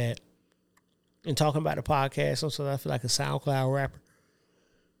find that in talking about the podcast, sometimes I feel like a SoundCloud rapper.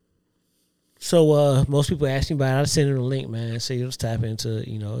 So most people ask me about it. I send them a link, man. Say just tap into,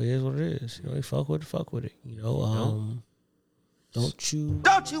 you know, it is what it is. You know, you fuck with it. You know, don't you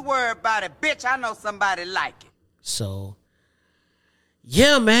worry about it, bitch. I know somebody like it. So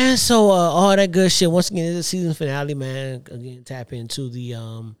yeah, man. So all that good shit. Once again, it's the season finale, man. Again, tap into the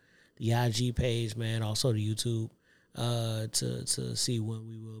IG page, man. Also the YouTube to see when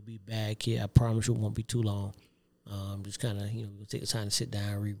we will be bad, kid. I promise you it won't be too long. Just kind of, take the time to sit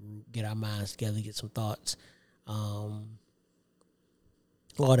down, regroup, get our minds together, get some thoughts. All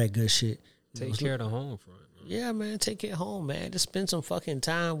that good shit. Take care of the home front. Man. Yeah, man. Take it home, man. Just spend some fucking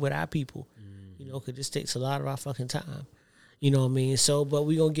time with our people. Because this takes a lot of our fucking time. You know what I mean? So, but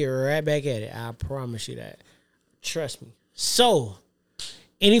we going to get right back at it. I promise you that. Trust me. So,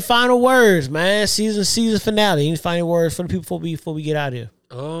 any final words, man? Season finale. Any final words for the people before we get out of here?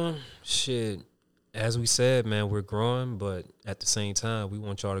 Shit. As we said, man, we're growing, but at the same time, we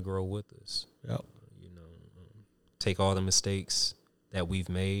want y'all to grow with us. Yep. Take all the mistakes that we've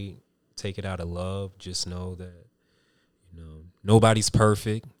made, take it out of love. Just know that, nobody's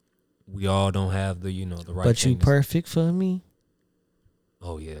perfect. We all don't have the, the right. But you perfect for me.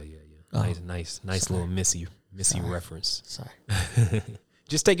 Oh yeah. Nice little Missy reference. Sorry.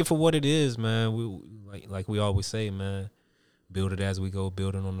 Just take it for what it is, man. We like we always say, man. Build it as we go,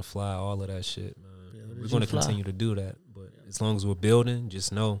 building on the fly, all of that shit, man. We're going to continue to do that, but as long as we're building,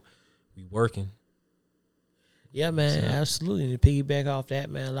 just know we working. Yeah, man, absolutely. And to piggyback off that,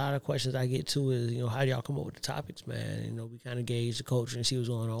 man, a lot of questions I get to is, how do y'all come up with the topics, man? We kind of gauge the culture and see what's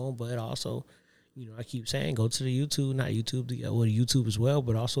going on, but also, I keep saying go to the YouTube, not YouTube, the YouTube as well,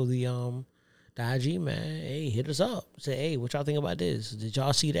 but also the IG, man. Hey, hit us up. Say, hey, what y'all think about this? Did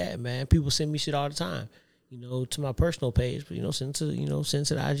y'all see that, man? People send me shit all the time, to my personal page, but send to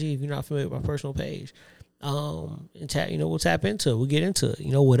the IG if you're not familiar with my personal page. And tap, we'll tap into it. We'll get into it.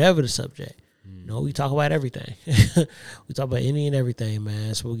 Whatever the subject. We talk about everything. We talk about any and everything,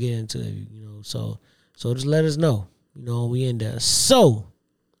 man. So we'll get into it, So just let us know, we in there. So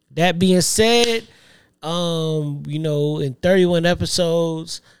that being said, in 31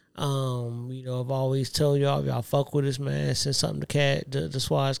 episodes, I've always told y'all, if y'all fuck with us, man, send something to the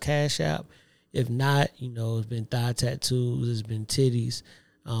Swaz Cash App. If not, it's been thigh tattoos, it's been titties.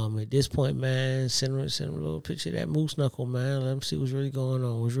 At this point, man, send him a little picture of that moose knuckle, man. Let him see what's really going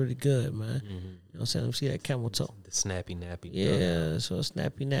on. What's really good, man. You know what I'm saying? Let him see that camel toe. The snappy nappy. Yeah, so a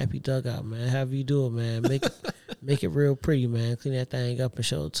snappy nappy dugout, man. However you do it, man. Make it real pretty, man. Clean that thing up and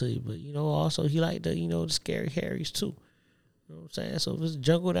show it to you. But, also he like the, the scary Harrys too. You know what I'm saying? So if it's a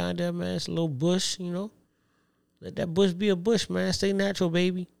jungle down there, man, it's a little bush, let that bush be a bush, man. Stay natural,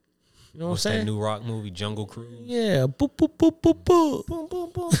 baby. You know what I'm saying? That new rock movie, Jungle Cruise? Yeah. Boop, boop, boop, boop, boop. Boom, boom,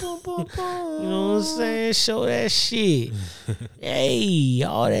 boom, boom, boom, boom. You know what I'm saying? Show that shit. Hey,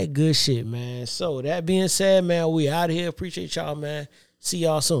 all that good shit, man. So, that being said, man, we out of here. Appreciate y'all, man. See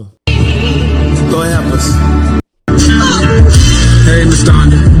y'all soon. Go ahead, help us. Hey, Miss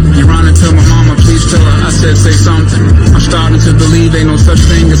Donda, you running to my mama, please tell her I said say something. I'm starting to believe ain't no such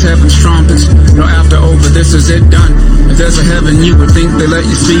thing as heaven's trumpets. After over, this is it done. If there's a heaven, you would think they let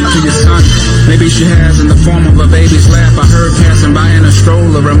you speak to your son. Maybe she has in the form of a baby's laugh I heard passing by in a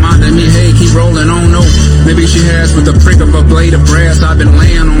stroller, reminding me, hey, keep rolling on, no. Maybe she has with the prick of a blade of grass I've been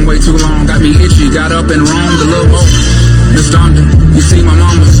laying on way too long. Got me itchy, got up and roamed a little more. Miss Donda, you see my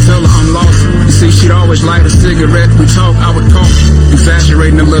mama, tell her I'm lost. You see, she'd always light a cigarette. We talk, I would talk,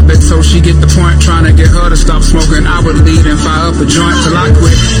 exaggerating a little bit so she get the point. Trying to get her to stop smoking. I would lead and fire up a joint till I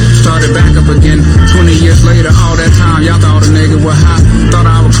quit. Started back up again. 20 years later, all that time, y'all thought a nigga was hot. Thought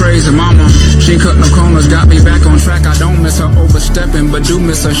I was crazy, mama. She ain't cut no corners, got me back on track. I don't miss her overstepping, but do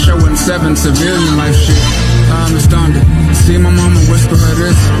miss her showing 7 civilian life shit. Miss Donda, see my mama whisper her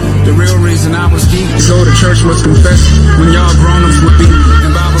this. The real reason I was geek to go to church was confess. When y'all grown-ups would be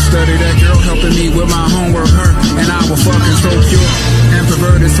in Bible study, that girl helping me with my homework, her and I were fucking so pure and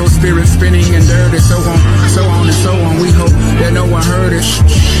perverted, so spirit spinning and dirty, so on and so on. We hope that no one heard it.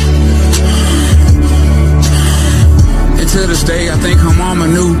 And to this day, I think her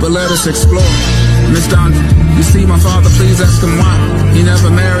mama knew, but let us explore. Miss Donda, you see my father, please ask him why. He never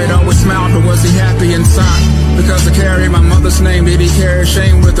married, always smiled, but was he happy inside? Because I carry my mother's name, did he carry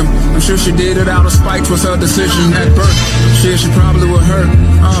shame with him? I'm sure she did it out of spite, was her decision at birth. Shit, she probably would hurt.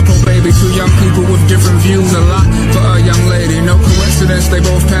 Poor baby, 2 young people with different views, a lot for a young lady. No coincidence, they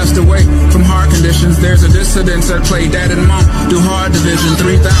both passed away from heart conditions. There's a dissidence that played dad and mom do hard division.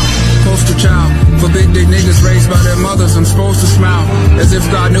 3,000 poster child for big dick niggas raised by their mothers. I'm supposed to smile as if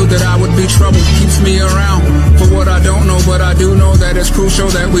God knew that I would be trouble. Keeps me around for what I don't know, but I do know that it's crucial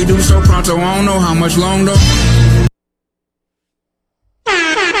that we do so pronto. I don't know how much long though.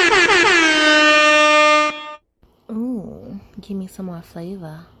 Ooh, give me some more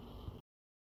flavor.